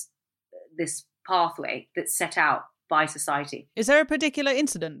follow this pathway that's set out by society. Is there a particular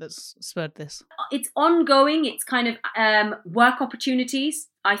incident that's spurred this? It's ongoing. It's kind of work opportunities,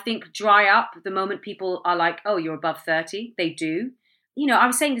 I think, dry up the moment people are like, oh, you're above 30. They do. You know, I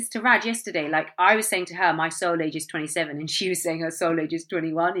was saying this to Raj yesterday. Like, I was saying to her, my soul age is 27, and she was saying her soul age is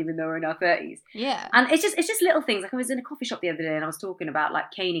 21, even though we're in our 30s. Yeah. And it's just little things. Like, I was in a coffee shop the other day and I was talking about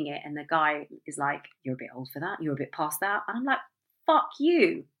like caning it, and the guy is like, you're a bit old for that. You're a bit past that. And I'm like, fuck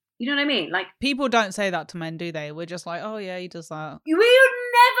you. You know what I mean? Like, people don't say that to men, do they? We're just like, oh yeah, he does that. We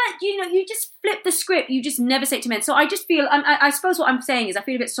would never, you just flip the script. You just never say it to men. So I just feel, I suppose what I'm saying is I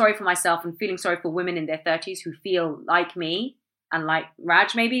feel a bit sorry for myself and feeling sorry for women in their 30s who feel like me. And like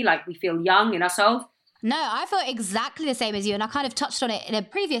Raj, maybe, like we feel young in our souls. No, I feel exactly the same as you. And I kind of touched on it in a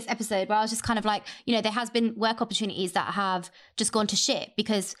previous episode where I was just kind of like, you know, there has been work opportunities that have just gone to shit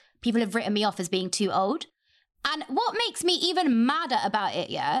because people have written me off as being too old. And what makes me even madder about it,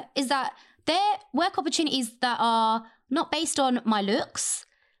 yeah, is that they're work opportunities that are not based on my looks.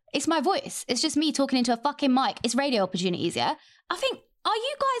 It's my voice. It's just me talking into a fucking mic. It's radio opportunities, yeah? I think, are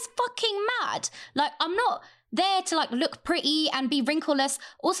you guys fucking mad? Like, I'm not there to like look pretty and be wrinkleless.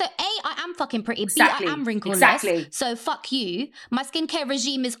 Also, A, I am fucking pretty. Exactly. B, I am wrinkleless. Exactly. So fuck you. My skincare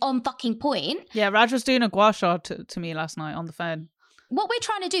regime is on fucking point. Yeah, Raj was doing a gua sha to me last night on the phone. What we're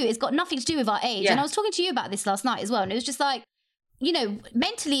trying to do is got nothing to do with our age. Yeah. And I was talking to you about this last night as well. And it was just like, you know,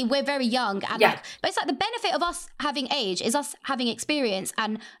 mentally we're very young. And Yeah. like, but it's like the benefit of us having age is us having experience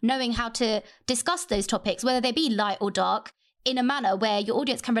and knowing how to discuss those topics, whether they be light or dark, in a manner where your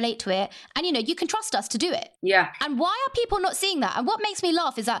audience can relate to it. And, you know, you can trust us to do it. Yeah. And why are people not seeing that? And what makes me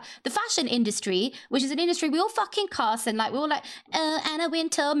laugh is that the fashion industry, which is an industry we all fucking cuss and like, we're all like, Anna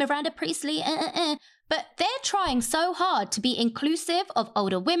Wintour, Miranda Priestley, But they're trying so hard to be inclusive of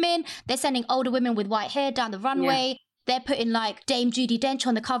older women. They're sending older women with white hair down the runway. Yeah. They're putting like Dame Judi Dench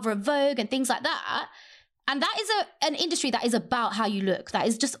on the cover of Vogue and things like that. And that is an industry that is about how you look. That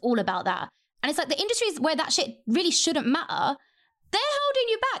is just all about that. And it's like the industries where that shit really shouldn't matter, they're holding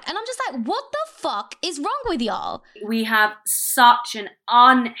you back. And I'm just like, what the fuck is wrong with y'all? We have such an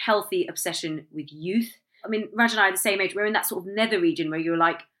unhealthy obsession with youth. I mean, Raj and I are the same age. We're in that sort of nether region where you're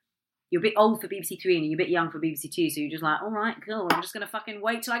like, you're a bit old for BBC Three and you're a bit young for BBC Two. So you're just like, all right, cool. I'm just going to fucking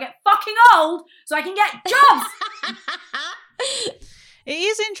wait till I get fucking old so I can get jobs. It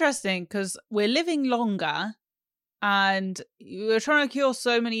is interesting because we're living longer and we're trying to cure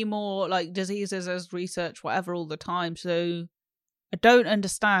so many more like diseases as research, whatever, all the time. So I don't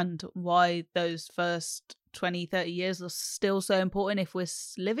understand why those first 20, 30 years are still so important if we're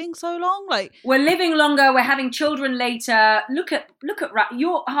living so long. Like, we're living longer, we're having children later. Look at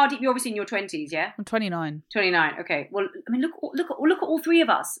you're Hardy, you're obviously in your 20s, yeah? I'm 29. 29, okay. Well, I mean, look at all three of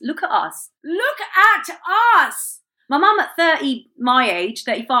us. Look at us. Look at us. My mum at 30, my age,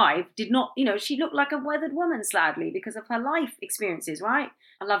 35, did not, you know, she looked like a weathered woman, sadly, because of her life experiences, right?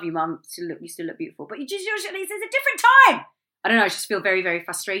 I love you, Mum. You still look beautiful. But it's a different time. I don't know, I just feel very, very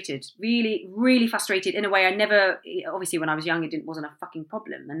frustrated. Really, really frustrated in a way I never, obviously when I was young, it wasn't a fucking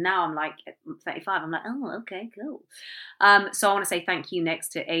problem. And now I'm like, at 35, I'm like, oh, okay, cool. So I want to say thank you next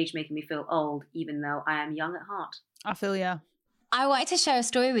to age making me feel old, even though I am young at heart. I feel, yeah. I wanted to share a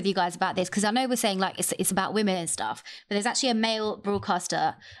story with you guys about this because I know we're saying like it's about women and stuff, but there's actually a male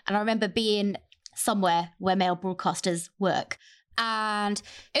broadcaster, and I remember being somewhere where male broadcasters work, and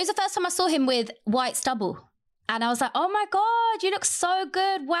it was the first time I saw him with white stubble, and I was like, oh my God, you look so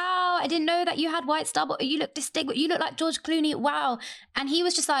good, wow, I didn't know that you had white stubble, you look distinguished, you look like George Clooney, wow. And he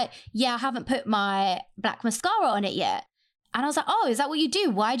was just like, yeah, I haven't put my black mascara on it yet. And I was like, oh, is that what you do?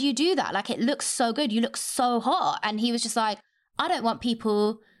 Why do you do that? Like, it looks so good, you look so hot. And he was just like, I don't want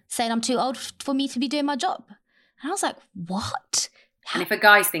people saying I'm too old for me to be doing my job. And I was like, what? And if a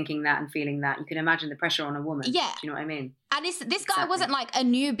guy's thinking that and feeling that, you can imagine the pressure on a woman. Yeah. Do you know what I mean? And this guy Exactly. wasn't like a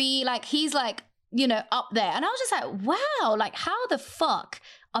newbie, like he's like, you know, up there. And I was just like, wow, like how the fuck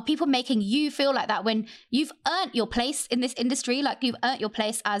are people making you feel like that when you've earned your place in this industry? Like you've earned your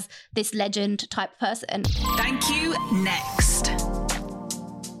place as this legend type person. Thank you. Next.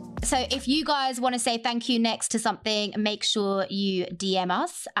 So if you guys want to say thank you next to something, make sure you DM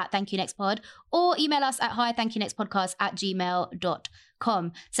us at thankyouNextPod or email us at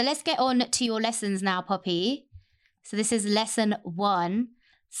hi@thankyouNextPodcast@gmail.com. So let's get on to your lessons now, Poppy. So this is lesson 1.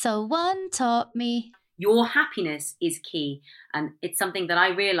 So one taught me. Your happiness is key. And it's something that I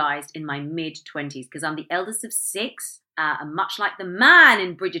realised in my mid-20s because I'm the eldest of 6. And much like the man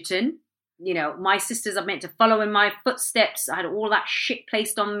in Bridgerton, you know, my sisters are meant to follow in my footsteps. I had all that shit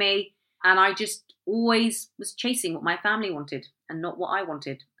placed on me. And I just always was chasing what my family wanted and not what I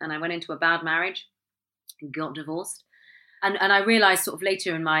wanted. And I went into a bad marriage and got divorced. And I realised sort of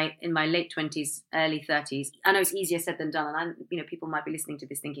later in my late 20s, early 30s, I know it's easier said than done. And people might be listening to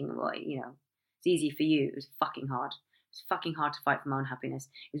this thinking, well, you know, it's easy for you. It was fucking hard. It's fucking hard to fight for my own happiness.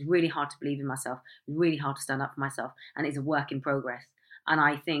 It was really hard to believe in myself. It was really hard to stand up for myself. And it's a work in progress. And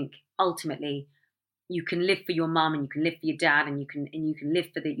I think ultimately you can live for your mum and you can live for your dad and you can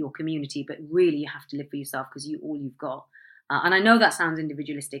live for your community, but really you have to live for yourself because all you've got. And I know that sounds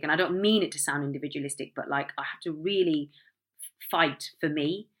individualistic, and I don't mean it to sound individualistic, but like I have to really fight for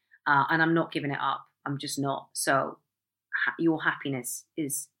me, and I'm not giving it up. I'm just not. So your happiness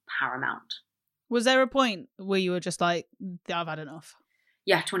is paramount. Was there a point where you were just like, I've had enough?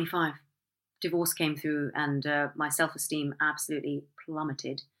 Yeah, 25. Divorce came through and my self-esteem absolutely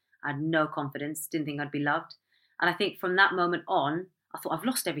plummeted. I had no confidence, didn't think I'd be loved. And I think from that moment on, I thought, I've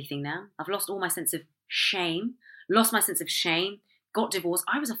lost everything now. I've lost all my sense of shame, got divorced.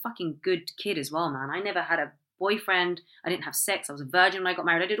 I was a fucking good kid as well, man. I never had a boyfriend. I didn't have sex. I was a virgin when I got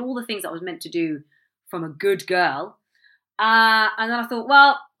married. I did all the things that I was meant to do from a good girl. And then I thought,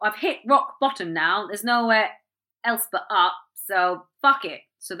 well, I've hit rock bottom now. There's nowhere else but up. So fuck it.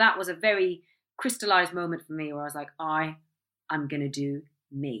 So that was a very crystallized moment for me where I was like, I'm going to do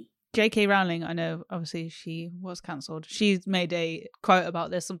me. J.K. Rowling, I know, obviously she was cancelled. She's made a quote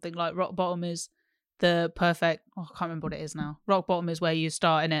about this, something like rock bottom is the perfect, I can't remember what it is now. Rock bottom is where you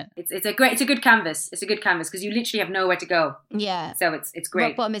start, innit? It's a good canvas. It's a good canvas because you literally have nowhere to go. Yeah. So it's great.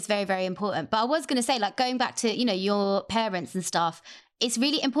 Rock bottom is very, very important. But I was going to say, like, going back to, you know, your parents and stuff, it's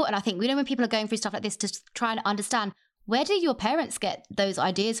really important, I think, when people are going through stuff like this, to try and understand, where do your parents get those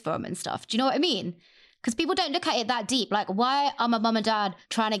ideas from and stuff? Do you know what I mean? Because people don't look at it that deep. Like, why are my mum and dad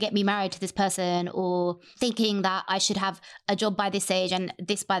trying to get me married to this person, or thinking that I should have a job by this age and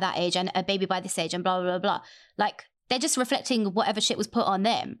this by that age and a baby by this age and blah, blah, blah, blah. Like, they're just reflecting whatever shit was put on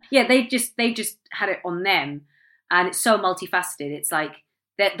them. Yeah, they just had it on them. And it's so multifaceted. It's like,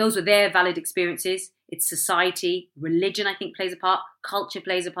 those were their valid experiences. It's society, religion, I think, plays a part. Culture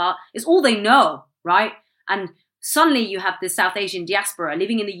plays a part. It's all they know, right? And suddenly you have the South Asian diaspora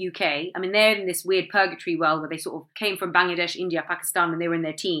living in the UK. I mean, they're in this weird purgatory world where they sort of came from Bangladesh, India, Pakistan when they were in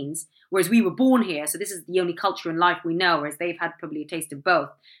their teens, whereas we were born here. So this is the only culture and life we know, whereas they've had probably a taste of both.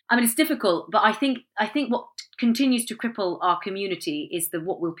 I mean, it's difficult, but I think what continues to cripple our community is the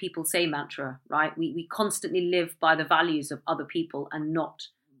 "what will people say" mantra, right? We constantly live by the values of other people and not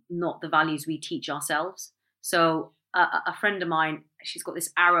the values we teach ourselves. So a friend of mine, she's got this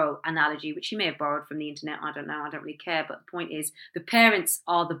arrow analogy, which she may have borrowed from the internet. I don't know. I don't really care. But the point is, the parents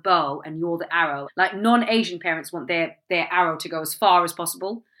are the bow and you're the arrow. Like, non-Asian parents want their arrow to go as far as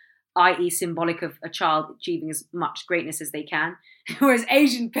possible, i.e. symbolic of a child achieving as much greatness as they can. Whereas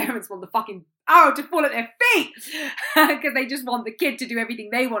Asian parents want the fucking arrow to fall at their feet because they just want the kid to do everything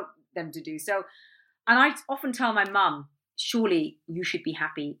they want them to do. So, and I often tell my mum, surely you should be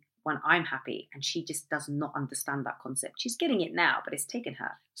happy when I'm happy. And she just does not understand that concept. She's getting it now, but it's taken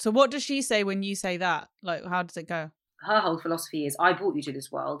her. So what does she say when you say that? Like, how does it go? Her whole philosophy is, I brought you to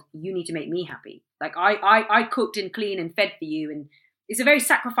this world. You need to make me happy. Like, I cooked and cleaned and fed for you. And it's a very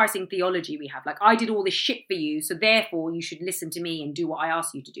sacrificing theology we have. Like, I did all this shit for you, so therefore you should listen to me and do what I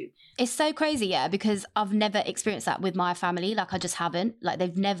ask you to do. It's so crazy, yeah, because I've never experienced that with my family. Like, I just haven't. Like,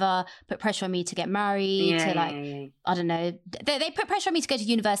 they've never put pressure on me to get married, I don't know. They put pressure on me to go to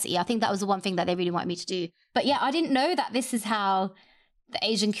university. I think that was the one thing that they really wanted me to do. But yeah, I didn't know that this is how the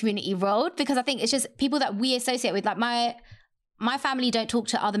Asian community rolled, because I think it's just people that we associate with. Like, my family don't talk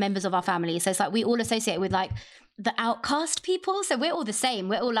to other members of our family. So it's like we all associate with, like, the outcast people. So we're all the same.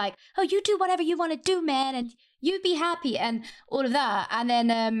 We're all like, oh, you do whatever you want to do, man, and you be happy and all of that. And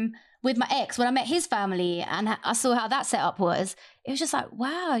then with my ex, when I met his family and I saw how that setup was, it was just like,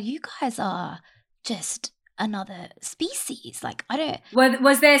 wow, you guys are just another species. Like, I don't...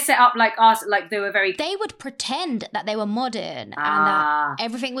 Was there set up like us, like they were very... They would pretend that they were modern and that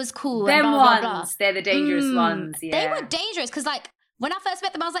everything was cool. Them and blah, ones, blah, blah. they're the dangerous ones, yeah. They were dangerous because, like, when I first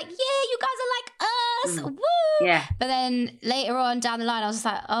met them, I was like, yeah, you guys are like us, woo! Yeah. But then later on down the line, I was just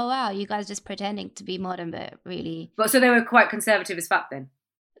like, oh, wow, you guys are just pretending to be modern, but really... But so they were quite conservative as fuck then?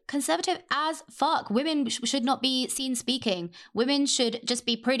 Conservative as fuck. Women should not be seen speaking. Women should just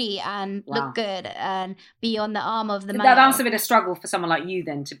be pretty and look good and be on the arm of the male. That must have been a struggle for someone like you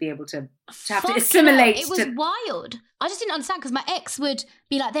then to be able to have to Fuck assimilate. no, it was wild. I just didn't understand because my ex would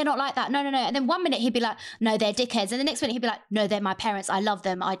be like, they're not like that. No. And then one minute he'd be like, no, they're dickheads. And the next minute he'd be like, no, they're my parents. I love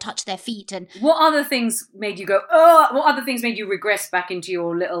them. I touch their feet. And what other things made you go, oh, what other things made you regress back into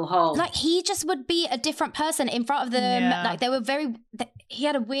your little hole? like, he just would be a different person in front of them. Yeah. Like, they were he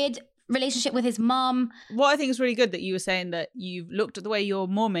had a weird relationship with his mum. What I think is really good that you were saying that you've looked at the way your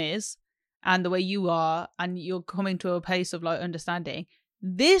mum is and the way you are, and you're coming to a place of like understanding.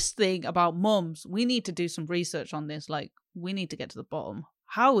 This thing about mums, we need to do some research on this. Like, we need to get to the bottom.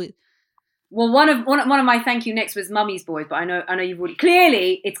 Well, one of my thank you next was Mummy's Boys, but I know you've already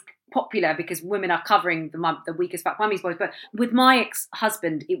clearly it's popular because women are covering the weakest fuck Mummy's Boys. But with my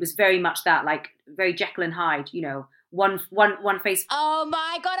ex-husband, it was very much that, like, very Jekyll and Hyde, you know. One face. Oh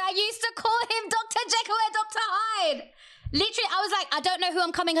my God, I used to call him Dr. Jekyll and Dr. Hyde. Literally, I was like, I don't know who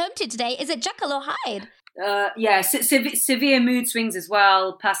I'm coming home to today. Is it Jekyll or Hyde? Severe mood swings as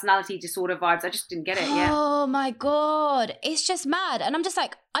well, personality disorder vibes. I just didn't get it. Yeah. Oh my God, it's just mad. And I'm just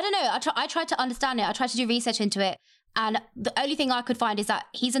like, I don't know. I tried to understand it. I tried to do research into it. And the only thing I could find is that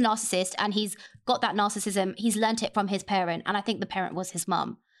he's a narcissist and he's got that narcissism. He's learnt it from his parent. And I think the parent was his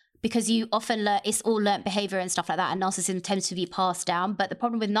mum. Because you often learn, it's all learnt behavior and stuff like that, and narcissism tends to be passed down. But the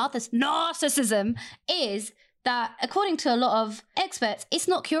problem with narcissism is that, according to a lot of experts, it's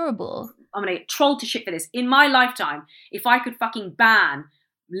not curable. I'm gonna get trolled to shit for this. In my lifetime, if I could fucking ban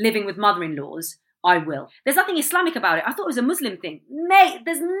living with mother-in-laws, I will. There's nothing Islamic about it. I thought it was a Muslim thing. Mate,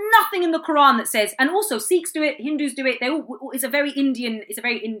 there's nothing in the Quran that says, and also Sikhs do it, Hindus do it. It's a very Indian.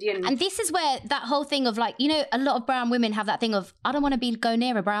 And this is where that whole thing of, like, you know, a lot of brown women have that thing of, I don't want to go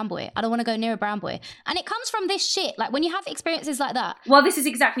near a brown boy. I don't want to go near a brown boy. And it comes from this shit. Like, when you have experiences like that. Well, this is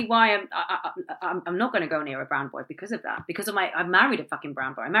exactly why I'm not going to go near a brown boy because of that. Because of I married a fucking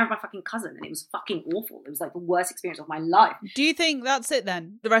brown boy. I married my fucking cousin, and it was fucking awful. It was like the worst experience of my life. Do you think that's it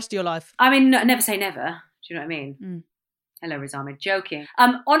then? The rest of your life? I mean, never say never. Do you know what I mean? Mm. Hello, Rizama. Joking.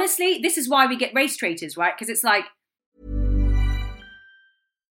 Honestly, this is why we get race traitors, right? Because it's like...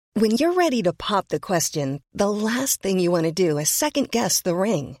 When you're ready to pop the question, the last thing you want to do is second-guess the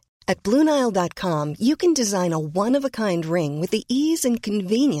ring. At BlueNile.com, you can design a one-of-a-kind ring with the ease and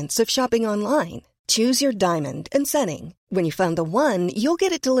convenience of shopping online. Choose your diamond and setting. When you find the one, you'll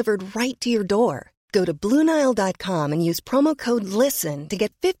get it delivered right to your door. Go to BlueNile.com and use promo code LISTEN to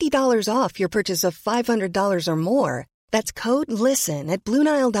get $50 off your purchase of $500 or more. That's code LISTEN at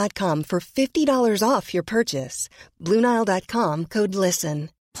BlueNile.com for $50 off your purchase. BlueNile.com, code LISTEN.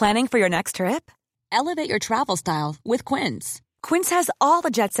 Planning for your next trip? Elevate your travel style with Quince. Quince has all the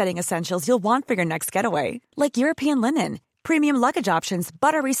jet-setting essentials you'll want for your next getaway, like European linen, premium luggage options,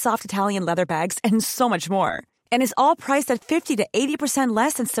 buttery soft Italian leather bags, and so much more. And is all priced at 50 to 80%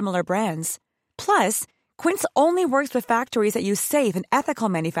 less than similar brands. Plus, Quince only works with factories that use safe and ethical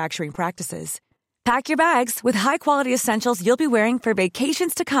manufacturing practices. Pack your bags with high-quality essentials you'll be wearing for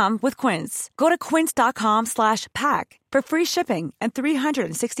vacations to come with Quince. Go to quince.com/pack for free shipping and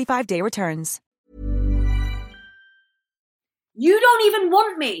 365-day returns. You don't even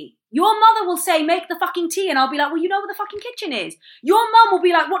want me. Your mother will say, make the fucking tea. And I'll be like, well, you know where the fucking kitchen is. Your mum will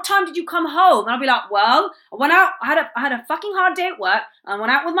be like, what time did you come home? And I'll be like, well, I went out. I had a fucking hard day at work. And I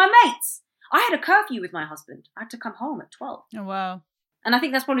went out with my mates. I had a curfew with my husband. I had to come home at 12. Oh, wow. And I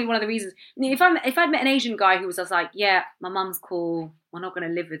think that's probably one of the reasons. I mean, if I'd met an Asian guy who was just like, yeah, my mum's cool, we're not going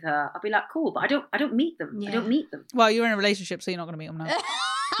to live with her, I'd be like, cool, but I don't meet them. Yeah. I don't meet them. Well, you're in a relationship, so you're not going to meet them now.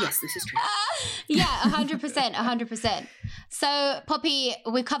 Yes, this is true. Yeah, 100%, 100%. So, Poppy,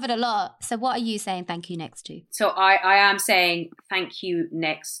 we've covered a lot. So what are you saying thank you next to? So I am saying thank you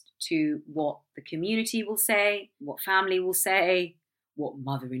next to what the community will say, what family will say, what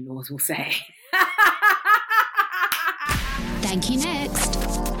mother-in-laws will say. Thank you next.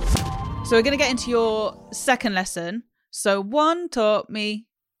 So we're going to get into your second lesson. So one taught me...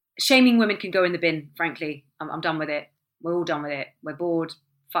 Shaming women can go in the bin, frankly. I'm done with it. We're all done with it. We're bored.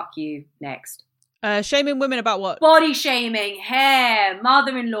 Fuck you. Next. Shaming women about what? Body shaming, hair,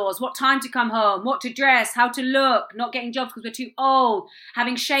 mother-in-laws, what time to come home, what to dress, how to look, not getting jobs because we're too old,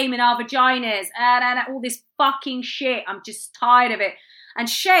 having shame in our vaginas, all this fucking shit. I'm just tired of it. And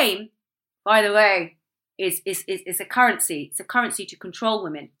shame, by the way, is a currency. It's a currency to control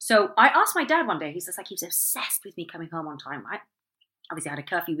women. So I asked my dad one day, he was obsessed with me coming home on time, right? Obviously I had a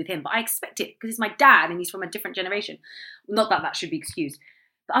curfew with him, but I expect it because it's my dad and he's from a different generation. Not that that should be excused.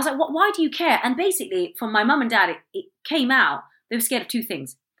 But I was like, why do you care? And basically from my mum and dad, it came out, they were scared of two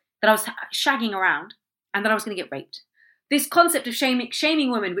things. That I was shagging around and that I was going to get raped. This concept of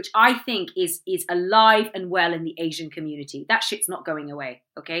shaming women, which I think is alive and well in the Asian community. That shit's not going away,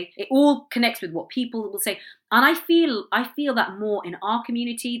 okay? It all connects with what people will say. And I feel that more in our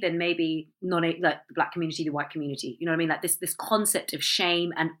community than maybe like the black community, the white community. You know what I mean? Like this concept of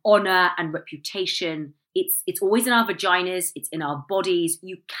shame and honor and reputation. It's always in our vaginas. It's in our bodies.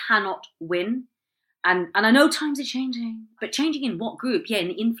 You cannot win. And I know times are changing, but changing in what group? Yeah, in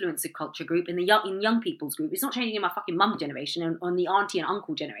the influencer culture group, in young people's group. It's not changing in my fucking mum generation and on the auntie and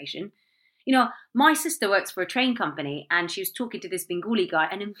uncle generation. You know, my sister works for a train company and she was talking to this Bengali guy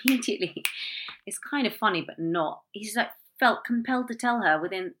and immediately, it's kind of funny but not, he's like felt compelled to tell her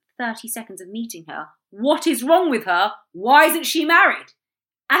within 30 seconds of meeting her, what is wrong with her? Why isn't she married?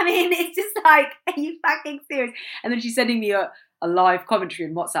 I mean, it's just like, are you fucking serious? And then she's sending me a live commentary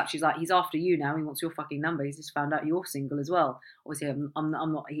on WhatsApp. She's like, he's after you now. He wants your fucking number. He's just found out you're single as well. Obviously, I'm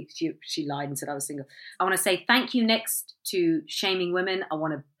not. She lied and said I was single. I want to say thank you next to shaming women. I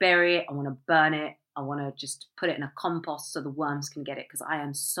want to bury it. I want to burn it. I want to just put it in a compost so the worms can get it because I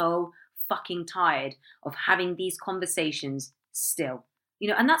am so fucking tired of having these conversations still. You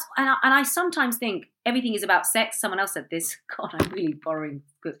know, and I sometimes think everything is about sex. Someone else said this. God, I'm really borrowing.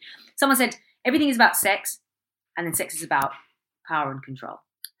 Good. Someone said everything is about sex, and then sex is about power and control.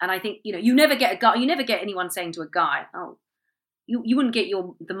 And I think, you know, you never get anyone saying to a guy, oh, you wouldn't get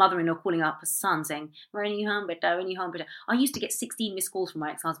the mother-in-law calling up her son saying, when are you home, better? When are you home, better? I used to get 16 missed calls from my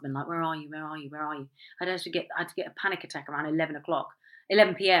ex-husband, like, where are you? Where are you? Where are you? I had to get a panic attack around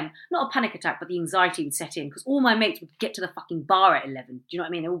 11 p.m. Not a panic attack, but the anxiety would set in because all my mates would get to the fucking bar at 11. Do you know what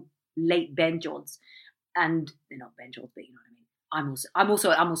I mean? They're all late benjods. And they're not benjods, but you know what I mean. I'm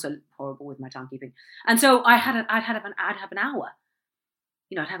also horrible with my timekeeping. And so I'd have an hour.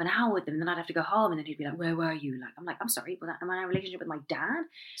 You know, I'd have an hour with them, and then I'd have to go home, and then he'd be like, "Where were you?" Like, I'm sorry, am I in a relationship with my dad?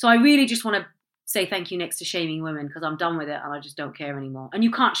 So I really just want to say thank you next to shaming women because I'm done with it, and I just don't care anymore. And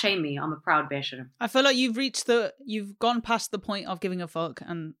you can't shame me. I'm a proud Bersha. I feel like you've gone past the point of giving a fuck,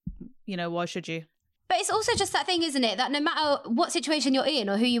 and you know why should you? But it's also just that thing, isn't it? That no matter what situation you're in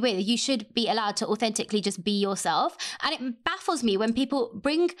or who you're with, you should be allowed to authentically just be yourself. And it baffles me when people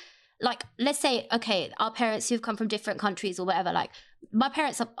bring, like, let's say, okay, our parents who've come from different countries or whatever, like, my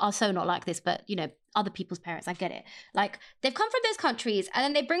parents are so not like this, but, you know, other people's parents, I get it. Like, they've come from those countries and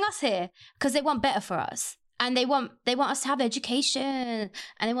then they bring us here because they want better for us. And they want us to have education and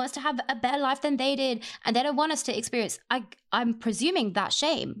they want us to have a better life than they did. And they don't want us to experience, I'm presuming, that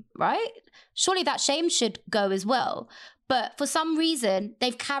shame, right? Surely that shame should go as well. But for some reason,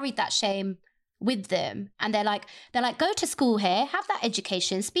 they've carried that shame with them. And they're like, go to school here, have that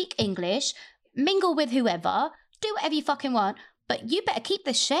education, speak English, mingle with whoever, do whatever you fucking want. But you better keep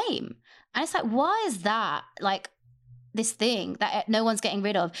the shame. And it's like, why is that? Like, this thing that no one's getting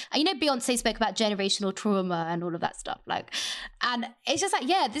rid of. And you know, Beyonce spoke about generational trauma and all of that stuff. Like, and it's just like,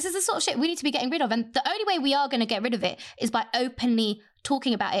 yeah, this is the sort of shit we need to be getting rid of. And the only way we are going to get rid of it is by openly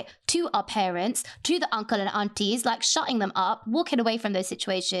talking about it to our parents, to the uncle and aunties, like shutting them up, walking away from those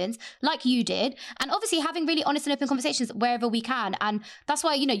situations like you did. And obviously having really honest and open conversations wherever we can. And that's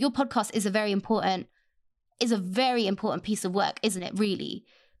why, you know, your podcast is a very important piece of work, isn't it, really?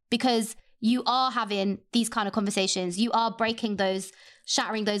 Because you are having these kind of conversations. You are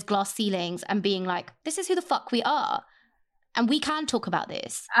shattering those glass ceilings and being like, this is who the fuck we are. And we can talk about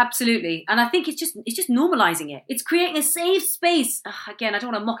this. Absolutely. And I think it's just normalizing it. It's creating a safe space. Again, I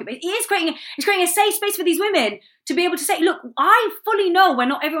don't want to mock it, but it is creating a safe space for these women to be able to say, look, I fully know we're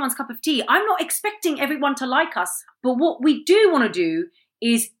not everyone's cup of tea. I'm not expecting everyone to like us. But what we do want to do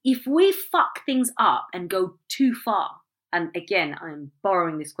is if we fuck things up and go too far, and again, I'm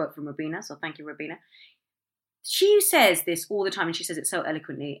borrowing this quote from Rabina, so thank you, Rabina. She says this all the time, and she says it so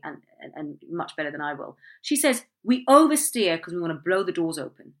eloquently and much better than I will. She says, we oversteer because we want to blow the doors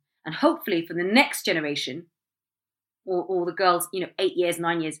open. And hopefully for the next generation, or the girls, 8 years,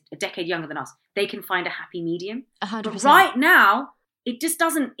 9 years, a decade younger than us, they can find a happy medium. 100%. But right now, it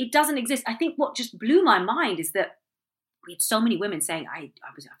doesn't exist. I think what just blew my mind is that we had so many women saying, I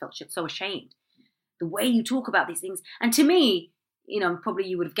felt so ashamed. The way you talk about these things. And to me, probably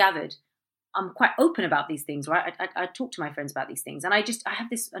you would have gathered, I'm quite open about these things, right? I talk to my friends about these things. And I have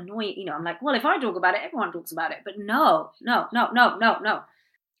this annoying, I'm like, well, if I talk about it, everyone talks about it. But no.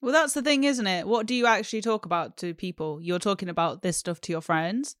 Well, that's the thing, isn't it? What do you actually talk about to people? You're talking about this stuff to your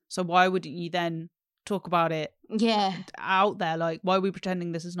friends. So why wouldn't you then talk about it Yeah. out there? Like, why are we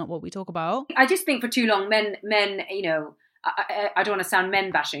pretending this is not what we talk about? I just think for too long, men, you know, I don't want to sound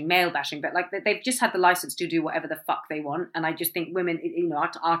male bashing, but like they've just had the license to do whatever the fuck they want. And I just think women, you know,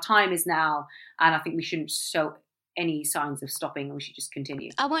 our time is now, and I think we shouldn't show any signs of stopping, and we should just continue.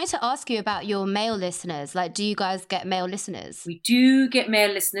 I wanted to ask you about your male listeners. Like, do you guys get male listeners? We do get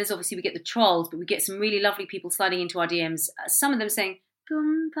male listeners. Obviously, we get the trolls, but we get some really lovely people sliding into our DMs. Some of them saying,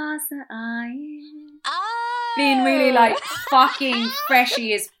 "Come pasa being really like fucking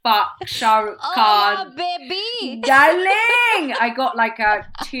freshy as fuck. Shah Rukh Khan, Oh, baby. darling. I got like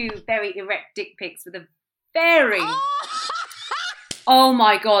 2 very erect dick pics with a very. Oh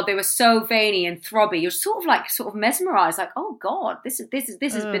my god, they were so veiny and throbby. You're sort of mesmerised, like, oh god, this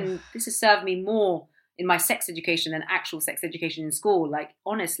has served me more in my sex education than actual sex education in school. Like,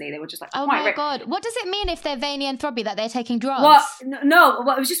 honestly, they were just like, Oh quite my erect. God. What does it mean if they're veiny and throbby, that they're taking drugs? Well, no,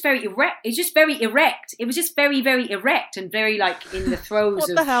 well, it was just very erect. It was just very erect. It was just very, very erect and very like in the throes What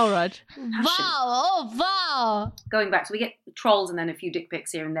of the hell, Raj? Wow. Oh, wow. going back. So we get trolls and then a few dick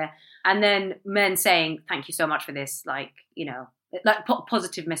pics here and there. And then men saying, thank you so much for this. Like, you know, like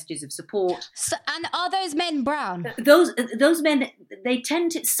positive messages of support. So, and are those men brown? Those men,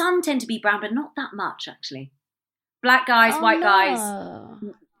 some tend to be brown, but not that much actually. Black guys, Oh, white no.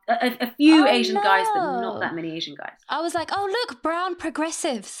 guys, a few Oh, Asian guys, but no. not that many Asian guys. I was like, oh, look, brown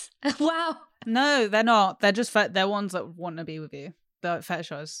progressives. Wow. No, they're not. They're just they're ones that want to be with you. They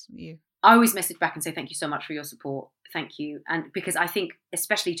fetishize you. I always message back and say, thank you so much for your support. Thank you. And because I think,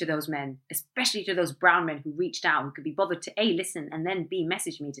 especially to those men, especially to those brown men who reached out, who could be bothered to A, listen, and then B,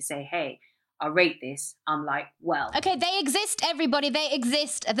 message me to say, hey, I rate this. I'm like, well. Okay, they exist, everybody. They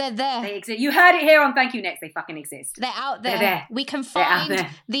exist. They're there. They exist. You heard it here on Thank You Next. They fucking exist. They're out there. They're there. We can They're out find there.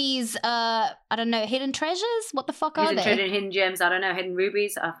 these, I don't know, hidden treasures? What the fuck are Hidden they? treasure, hidden gems, I don't know, hidden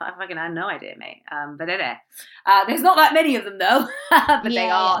rubies. I fucking had no idea, mate. But they're there. There's not that many of them, though. But they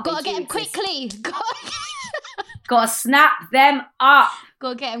are. Gotta they get do them exist. quickly. Gotta snap them up.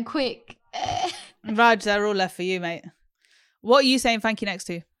 Gotta get them quick. Raj, they're all left for you, mate. What are you saying thank you next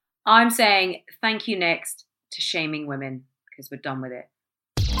to? I'm saying thank you next to shaming women, because we're done with it.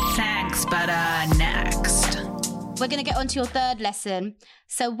 Thanks, but next. We're gonna get on to your third lesson.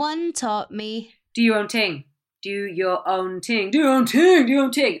 So one taught me. Do your own thing. Do your own thing. Do your own thing. Do your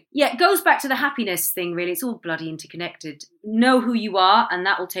own thing. Yeah, it goes back to the happiness thing, really. It's all bloody interconnected. Know who you are, and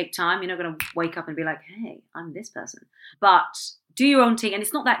that will take time. You're not going to wake up and be like, hey, I'm this person. But do your own thing. And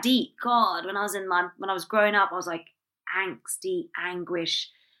it's not that deep. God, when I was growing up, I was like angsty, anguish.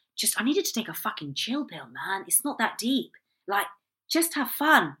 Just, I needed to take a fucking chill pill, man. It's not that deep. Like, just have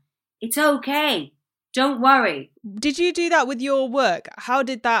fun. It's okay. Don't worry. Did you do that with your work? How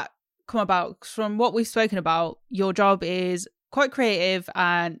did that come about? 'Cause from what we've spoken about, your job is quite creative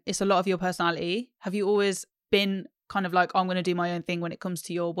and it's a lot of your personality. Have you always been kind of like, I'm going to do my own thing when it comes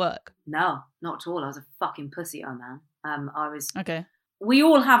to your work? No, not at all. I was a fucking pussy, oh man. Okay. We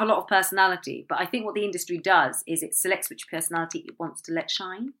all have a lot of personality, but I think what the industry does is it selects which personality it wants to let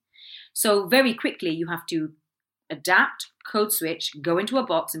shine. So very quickly you have to adapt, code switch, go into a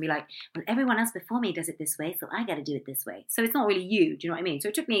box and be like, well, everyone else before me does it this way, so I got to do it this way. So it's not really you, do you know what I mean? So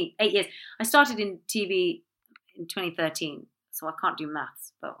it took me 8 years. I started in TV in 2013, so I can't do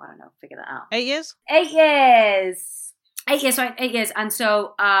maths, but I don't know, figure that out. 8 years? 8 years. 8 years, sorry, 8 years. And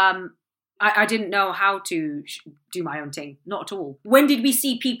so I didn't know how to do my own thing. Not at all. When did we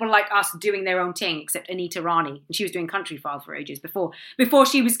see people like us doing their own thing, except Anita Rani? And she was doing Country File for ages before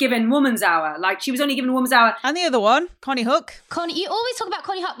she was given Woman's Hour. Like, she was only given Woman's Hour. And the other one, Connie Hook. Connie, you always talk about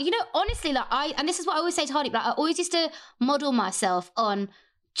Connie Huck. You know, honestly, like and this is what I always say to Hardy, like I always used to model myself on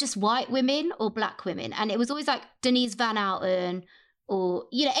just white women or black women. And it was always like Denise Van Outen or,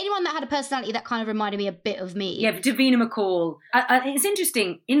 you know, anyone that had a personality that kind of reminded me a bit of me. Yeah, Davina McCall. It's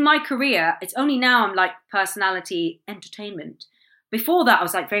interesting. In my career, it's only now I'm like personality entertainment. Before that, I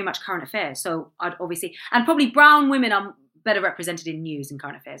was like very much current affairs. So I'd obviously, and probably brown women are better represented in news and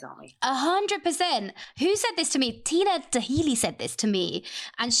current affairs, aren't we? 100%. Who said this to me? Tina Tahili said this to me.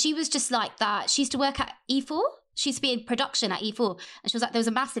 And she was just like that. She used to work at E4. She used to be in production at E4. And she was like, there was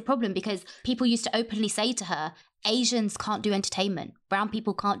a massive problem because people used to openly say to her, Asians can't do entertainment. Brown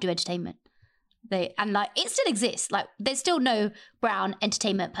people can't do entertainment. It still exists. Like, there's still no brown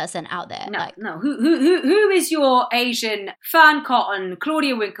entertainment person out there. No. Who is your Asian? Fern Cotton,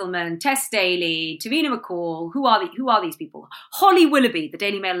 Claudia Winkleman, Tess Daly, Davina McCall. Who are these people? Holly Willoughby. The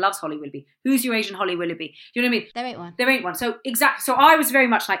Daily Mail loves Holly Willoughby. Who's your Asian Holly Willoughby? Do you know what I mean? There ain't one. There ain't one. So exactly. So I was very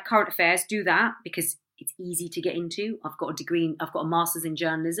much like current affairs. Do that because It's easy to get into. I've got a master's in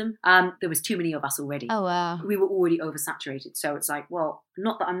journalism. There was too many of us already. Oh, wow. We were already oversaturated. So it's like, well,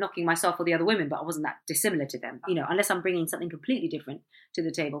 not that I'm knocking myself or the other women, but I wasn't that dissimilar to them, unless I'm bringing something completely different to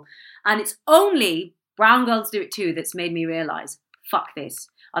the table. And it's only Brown Girls Do It Too that's made me realise, fuck this.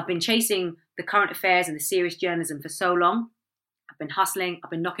 I've been chasing the current affairs and the serious journalism for so long. I've been hustling. I've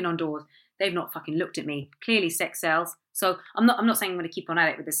been knocking on doors. They've not fucking looked at me. Clearly sex sells. So I'm not saying I'm going to keep on at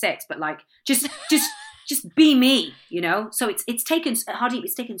it with the sex, but like, just be me, So it's taken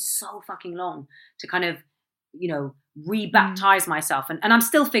so fucking long to kind of, rebaptize myself, and I'm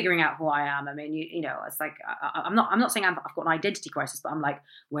still figuring out who I am. I mean, it's like I'm not saying I've got an identity crisis, but I'm like,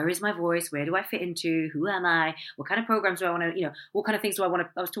 where is my voice? Where do I fit into? Who am I? What kind of programs do I want to? What kind of things do I want to?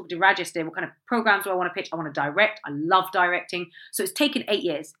 I was talking to Raj yesterday. What kind of programs do I want to pitch? I want to direct. I love directing. So it's taken 8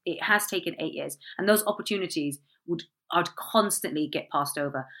 years. It has taken 8 years, and those opportunities I'd constantly get passed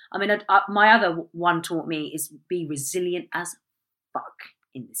over. I mean, my other one taught me is be resilient as fuck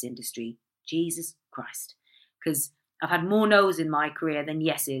in this industry. Jesus Christ. Because I've had more no's in my career than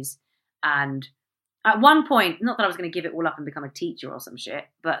yeses. And at one point, not that I was going to give it all up and become a teacher or some shit,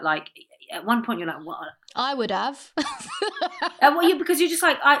 but like at one point you're like, what? I would have. Because you're just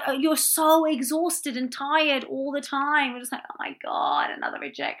like, you're so exhausted and tired all the time. You're just like, oh my God, another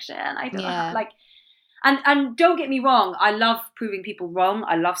rejection. I don't know. Like, and don't get me wrong, I love proving people wrong.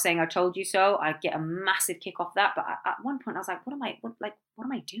 I love saying I told you so. I get a massive kick off that. But at one point I was like, what am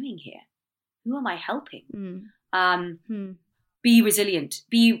I doing here? Who am I helping? Be resilient.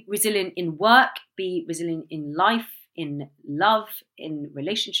 Be resilient in work. Be resilient in life, in love, in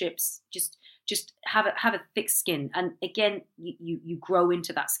relationships. Just have a thick skin. And again, you grow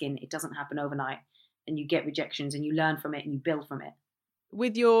into that skin. It doesn't happen overnight. And you get rejections and you learn from it and you build from it.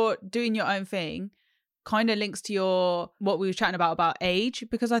 With your doing your own thing, kind of links to what we were chatting about age,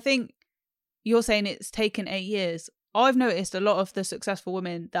 because I think you're saying it's taken 8 years. I've noticed a lot of the successful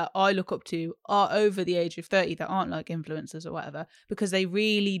women that I look up to are over the age of 30 that aren't like influencers or whatever, because they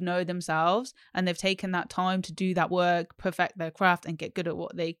really know themselves and they've taken that time to do that work, perfect their craft and get good at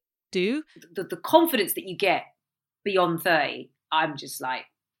what they do. The confidence that you get beyond 30, I'm just like,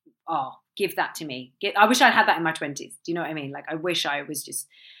 oh, give that to me. I wish I'd had that in my 20s. Do you know what I mean? Like, I wish I was just...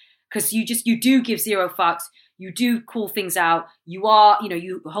 Because you do give zero fucks. You do call things out. You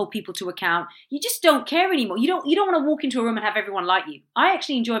hold people to account. You just don't care anymore. You don't want to walk into a room and have everyone like you. I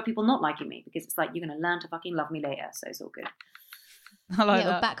actually enjoy people not liking me because it's like, you're going to learn to fucking love me later. So it's all good. I like that.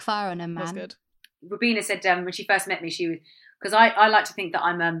 It'll backfire on them, man. That's good. Rubina said when she first met me, because I like to think that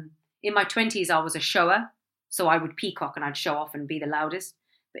I'm in my 20s I was a shower, so I would peacock and I'd show off and be the loudest.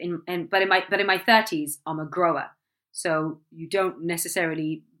 But in my 30s I'm a grower, so you don't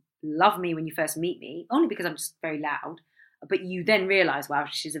necessarily love me when you first meet me, only because I'm just very loud, but you then realise, wow,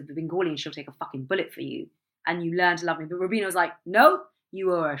 she's a Bengali and she'll take a fucking bullet for you, and you learn to love me. But Rubina was like, no,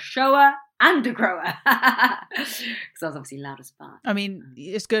 you are a shower and a grower, because I was obviously loud as fuck. I mean,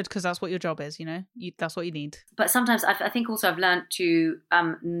 it's good because that's what your job is, that's what you need. But sometimes I think also I've learned to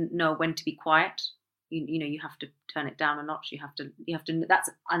know when to be quiet. You have to turn it down a notch. You have to. That's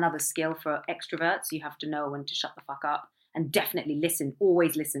another skill for extroverts. You have to know when to shut the fuck up. And definitely listen.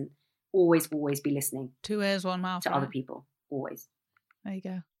 Always listen. Always be listening. 2 ears, 1 mouth. To other people. Always. There you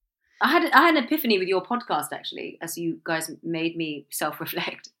go. I had an epiphany with your podcast, actually, as you guys made me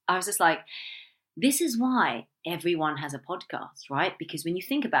self-reflect. I was just like, this is why everyone has a podcast, right? Because when you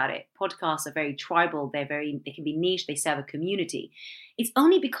think about it, podcasts are very tribal. They can be niche. They serve a community. It's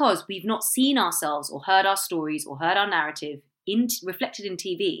only because we've not seen ourselves or heard our stories or heard our narrative reflected in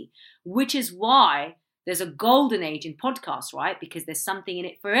TV, which is why there's a golden age in podcasts, right? Because there's something in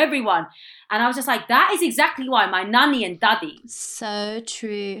it for everyone. And I was just like, that is exactly why my nanny and daddy. So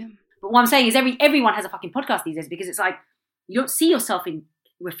true. But what I'm saying is everyone has a fucking podcast these days, because it's like, you don't see yourself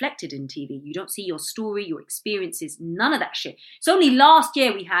reflected in TV. You don't see your story, your experiences, none of that shit. It's only last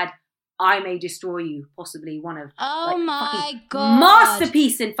year we had I May Destroy You, possibly one of my God,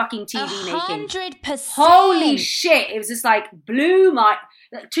 masterpiece in fucking TV making. 100%. Holy shit! It was just like blew my.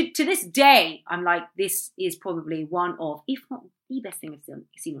 To this day, I'm like, this is probably one of, if not the best thing I've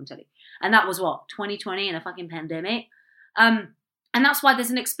seen on telly. And that was 2020 and a fucking pandemic. And that's why there's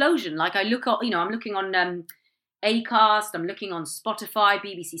an explosion. Like I look at, I'm looking on Acast, I'm looking on Spotify,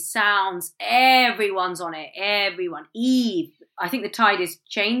 BBC Sounds, everyone's on it, everyone. Eve. I think the tide is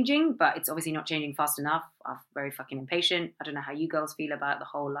changing, but it's obviously not changing fast enough. I'm very fucking impatient. I don't know how you girls feel about the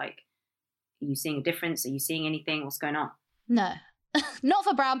whole, like, are you seeing a difference? Are you seeing anything? What's going on? No. Not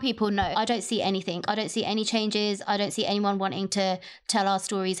for brown people, no. I don't see anything. I don't see any changes. I don't see anyone wanting to tell our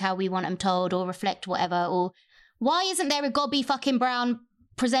stories how we want them told or reflect whatever. Or why isn't there a gobby fucking brown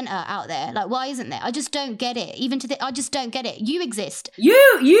presenter out there? Like, why isn't there? I just don't get it. I just don't get it. You exist.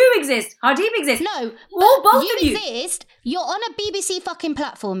 You exist. Hardeep exists. No, both you of you exist. You're on a BBC fucking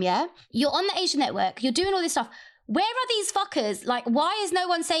platform, yeah? You're on the Asian Network. You're doing all this stuff. Where are these fuckers? Like, why is no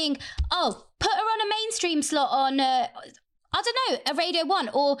one saying, oh, put her on a mainstream slot on, I don't know, a Radio 1,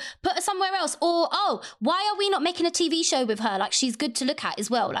 or put her somewhere else, or, oh, why are we not making a TV show with her? Like, she's good to look at as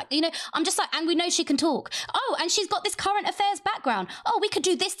well. Like, you know, I'm just like, and we know she can talk. Oh, and she's got this current affairs background. Oh, we could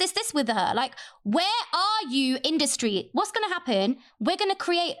do this with her. Like, where are you, industry? What's going to happen? We're going to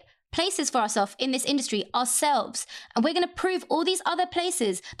create places for ourselves in this industry ourselves. And we're going to prove all these other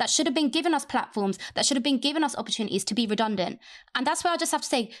places that should have been given us platforms, that should have been given us opportunities to be redundant. And that's where I just have to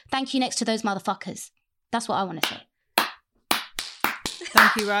say, thank you next to those motherfuckers. That's what I want to say.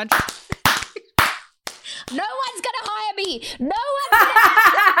 Thank you, Raj. No one's going to hire me. No one's going to.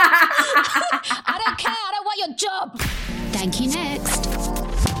 I don't care. I don't want your job. Thank you, next.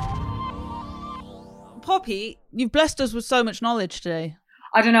 Poppy, you've blessed us with so much knowledge today.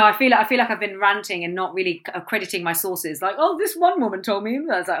 I don't know. I feel like I've been ranting and not really crediting my sources. Like, oh, this one woman told me.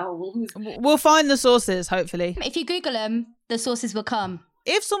 I was like, oh, well, who's... We'll find the sources, hopefully. If you Google them, the sources will come.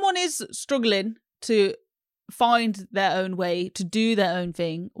 If someone is struggling to find their own way, to do their own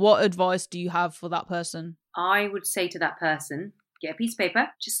thing, what advice do you have for that person? I would say to that person, get a piece of paper,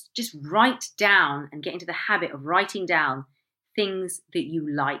 just write down and get into the habit of writing down things that you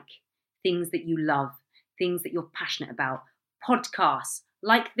like, things that you love, things that you're passionate about, podcasts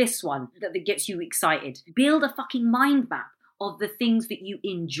like this one that gets you excited. Build a fucking mind map of the things that you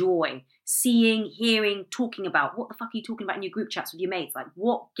enjoy seeing, hearing, talking about. What the fuck are you talking about in your group chats with your mates? Like,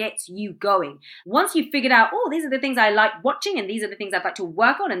 what gets you going? Once you've figured out, oh, these are the things I like watching, and these are the things I'd like to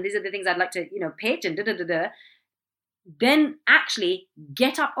work on, and these are the things I'd like to, pitch, and then actually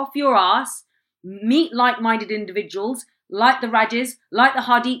get up off your ass, meet like-minded individuals, like the Rajes, like the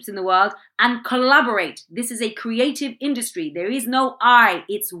Hardeeps in the world, and collaborate. This is a creative industry. There is no I,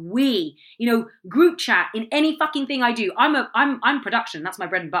 it's we. Group chat in any fucking thing I do. I'm production. That's my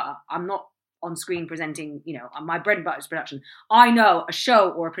bread and butter. I'm not on screen presenting, my bread and butter is production. I know a show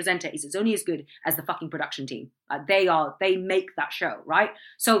or a presenter is only as good as the fucking production team. They make that show, right?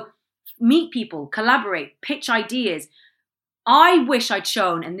 So meet people, collaborate, pitch ideas. I wish I'd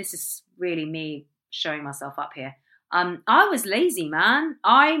shown, and this is really me showing myself up here, I was lazy, man.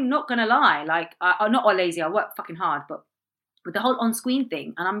 I'm not going to lie. Like, I'm not all lazy. I work fucking hard. But with the whole on-screen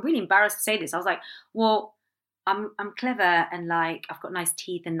thing, and I'm really embarrassed to say this, I was like, well, I'm clever and, like, I've got nice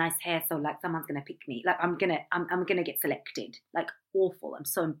teeth and nice hair, so, like, someone's going to pick me. Like, I'm gonna get selected. Like, awful. I'm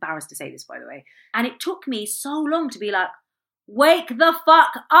so embarrassed to say this, by the way. And it took me so long to be like, wake the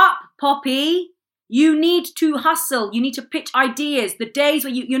fuck up, Poppy. You need to hustle. You need to pitch ideas. The days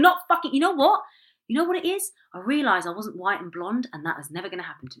where you're not fucking... You know what? You know what it is? I realised I wasn't white and blonde, and that is never going to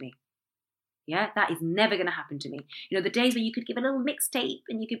happen to me. Yeah, that is never going to happen to me. The days where you could give a little mixtape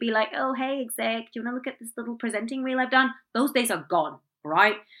and you could be like, oh, hey, exec, do you want to look at this little presenting reel I've done? Those days are gone,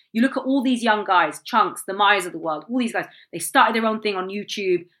 right? You look at all these young guys, Chunks, the Myers of the world, all these guys, they started their own thing on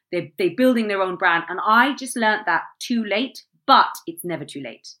YouTube. They're building their own brand. And I just learnt that too late, but it's never too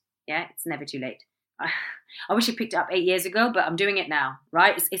late. Yeah, it's never too late. I wish I picked it up 8 years ago, but I'm doing it now,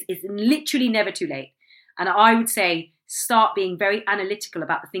 right? It's literally never too late. And I would say start being very analytical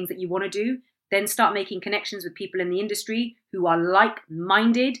about the things that you want to do, then start making connections with people in the industry who are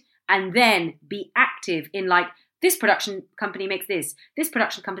like-minded, and then be active in, like, this production company makes this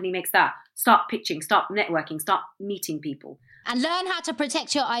production company makes that. Start pitching, start networking, start meeting people. And learn how to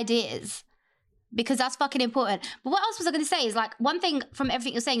protect your ideas. Because that's fucking important. But what else was I going to say is, like, one thing from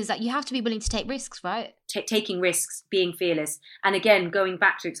everything you're saying is that you have to be willing to take risks, right? Taking risks, being fearless. And again, going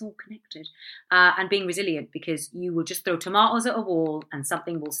back to, it's all connected, and being resilient, because you will just throw tomatoes at a wall and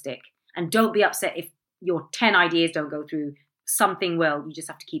something will stick. And don't be upset if your 10 ideas don't go through. Something will. You just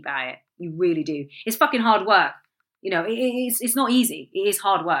have to keep at it. You really do. It's fucking hard work. It's not easy. It is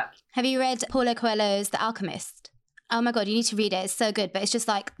hard work. Have you read Paulo Coelho's The Alchemist? Oh my God, you need to read it. It's so good. But it's just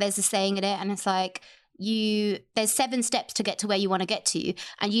like, there's a saying in it, and it's like, there's 7 steps to get to where you want to get to.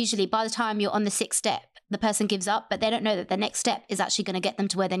 And usually by the time you're on the 6th step, the person gives up, but they don't know that the next step is actually going to get them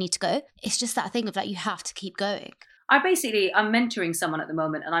to where they need to go. It's just that thing of, like, you have to keep going. I'm mentoring someone at the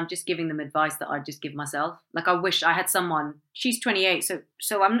moment, and I'm just giving them advice that I just give myself. Like, I wish I had someone, she's 28, so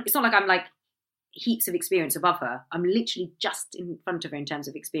it's not like I'm like heaps of experience above her. I'm literally just in front of her in terms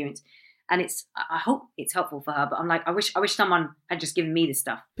of experience. And I hope it's helpful for her, but I'm like, I wish someone had just given me this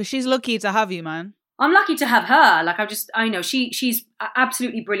stuff. But she's lucky to have you, man. I'm lucky to have her. Like, I know she's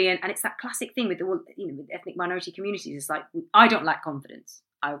absolutely brilliant. And it's that classic thing with with ethnic minority communities. It's like, I don't lack confidence.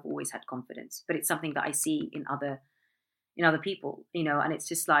 I've always had confidence, but it's something that I see in other in other people, you know, and it's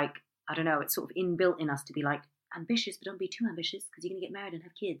just like, I don't know, it's sort of inbuilt in us to be like ambitious, but don't be too ambitious because you're going to get married and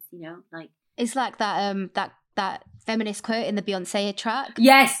have kids, you know, like. It's like that feminist quote in the Beyonce track.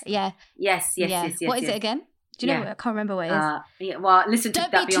 Yes. Yeah. Yes. What is it again? Do you know? I can't remember what it is. Yeah, well, listen to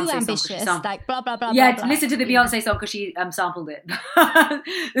Don't that be Beyonce too ambitious. song. Like blah blah blah. Yeah, blah, blah. listen to the Beyonce song because she sampled it.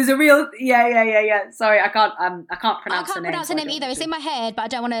 There's a real Sorry, I can't pronounce. I can't the name, pronounce the name either. It's in my head, but I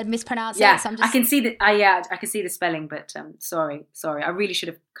don't want to mispronounce yeah, it. So I'm just... I can see that. I can see the spelling, but sorry. I really should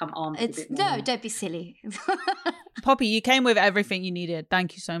have come armed with a bit more. No, don't be silly. Poppy, you came with everything you needed.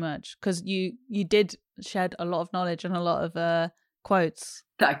 Thank you so much, because you did shed a lot of knowledge and a lot of quotes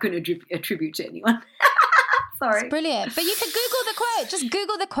that I couldn't attribute to anyone. Sorry. It's brilliant. But you can Google the quote. Just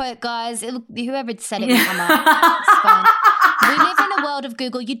Google the quote, guys. Whoever said it will come up. It's fine. We live in a world of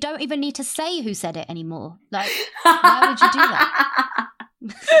Google. You don't even need to say who said it anymore. Like, why would you do that?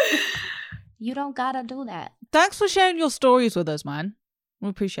 You don't gotta do that. Thanks for sharing your stories with us, man. We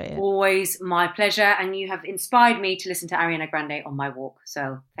appreciate it. Always my pleasure. And you have inspired me to listen to Ariana Grande on my walk.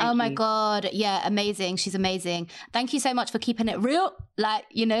 So thank you. Oh my God. Yeah, amazing. She's amazing. Thank you so much for keeping it real. Like,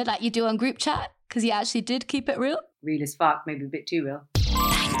 you know, like you do on group chat. Because you actually did keep it real. Real as fuck, maybe a bit too real.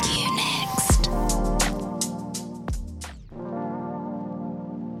 Thank you, next.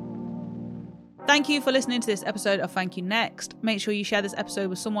 Thank you for listening to this episode of Thank You Next. Make sure you share this episode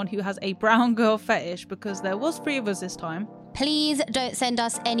with someone who has a brown girl fetish, because there was 3 of us this time. Please don't send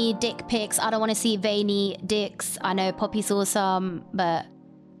us any dick pics. I don't want to see veiny dicks. I know Poppy saw some, but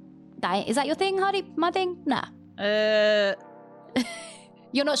is that your thing, Hardy? My thing? Nah.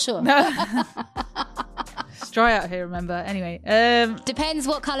 You're not sure? No. It's dry out here, remember? Anyway. Depends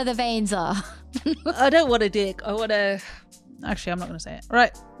what colour the veins are. I don't want a dick. I want a... Actually, I'm not going to say it.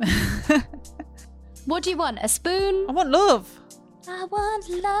 Right. What do you want? A spoon? I want love. I want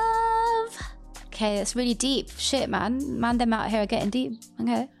love. Okay, that's really deep. Shit, man. Man, them out here are getting deep.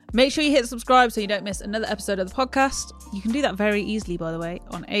 Okay. Make sure you hit subscribe so you don't miss another episode of the podcast. You can do that very easily, by the way,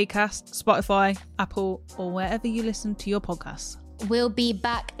 on Acast, Spotify, Apple, or wherever you listen to your podcasts. We'll be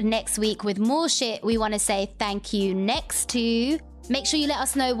back next week with more shit we want to say thank you next to. Make sure you let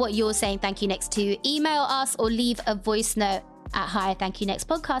us know what you're saying thank you next to. Email us or leave a voice note at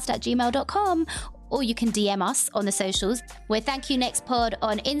hithankyouNextpodcast@gmail.com, or you can DM us on the socials. We're Thank You Next Pod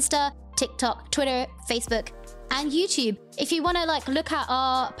on Insta, TikTok, Twitter, Facebook, and YouTube. If you want to look at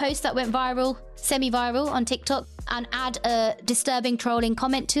our post that went viral, semi-viral on TikTok, and add a disturbing trolling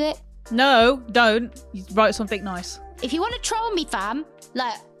comment to it. No, don't. You write something nice. If you want to troll me, fam,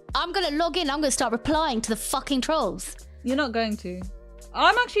 I'm going to log in. I'm going to start replying to the fucking trolls. You're not going to.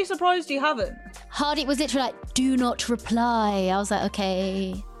 I'm actually surprised you haven't. Hardy was literally do not reply. I was like,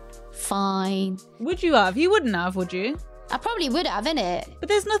 okay, fine. Would you have? You wouldn't have, would you? I probably would have, innit? But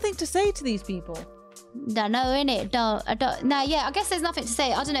there's nothing to say to these people. No, innit? I don't. No, yeah, I guess there's nothing to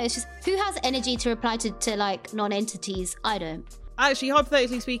say. I don't know. It's just, who has energy to reply to non-entities? I don't. Actually,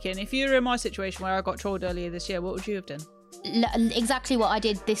 hypothetically speaking, if you were in my situation where I got trolled earlier this year, what would you have done? Exactly what I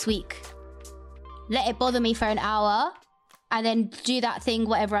did this week. Let it bother me for an hour and then do that thing,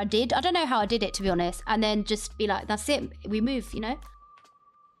 whatever I did. I don't know how I did it, to be honest. And then just be like, that's it. We move, you know?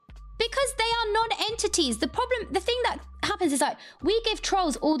 Because they are non-entities. The thing that happens is we give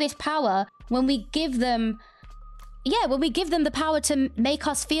trolls all this power when we give them... Yeah, when we give them the power to make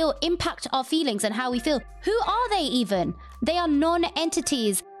us impact our feelings and how we feel. Who are they even? They are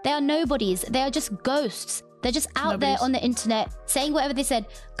non-entities. They are nobodies. They are just ghosts. They're just out there on the internet saying whatever they said.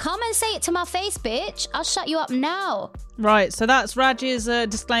 Come and say it to my face, bitch. I'll shut you up now. Right, so that's Raj's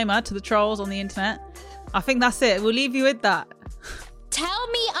disclaimer to the trolls on the internet. I think that's it. We'll leave you with that. Tell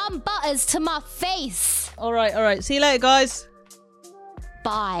me I'm butters to my face. All right. See you later, guys.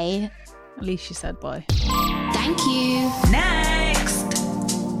 Bye. At least she said bye. Thank you. Next.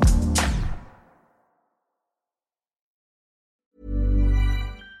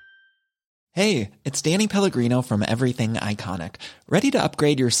 Hey, it's Danny Pellegrino from Everything Iconic. Ready to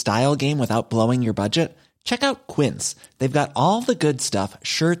upgrade your style game without blowing your budget? Check out Quince. They've got all the good stuff,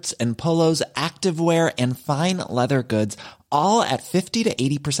 shirts and polos, activewear, and fine leather goods, all at 50 to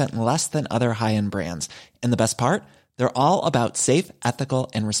 80% less than other high-end brands. And the best part? They're all about safe, ethical,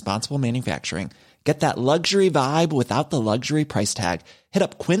 and responsible manufacturing. Get that luxury vibe without the luxury price tag. Hit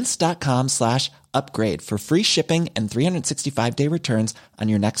up quince.com/upgrade for free shipping and 365-day returns on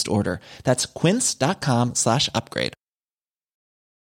your next order. That's quince.com/upgrade.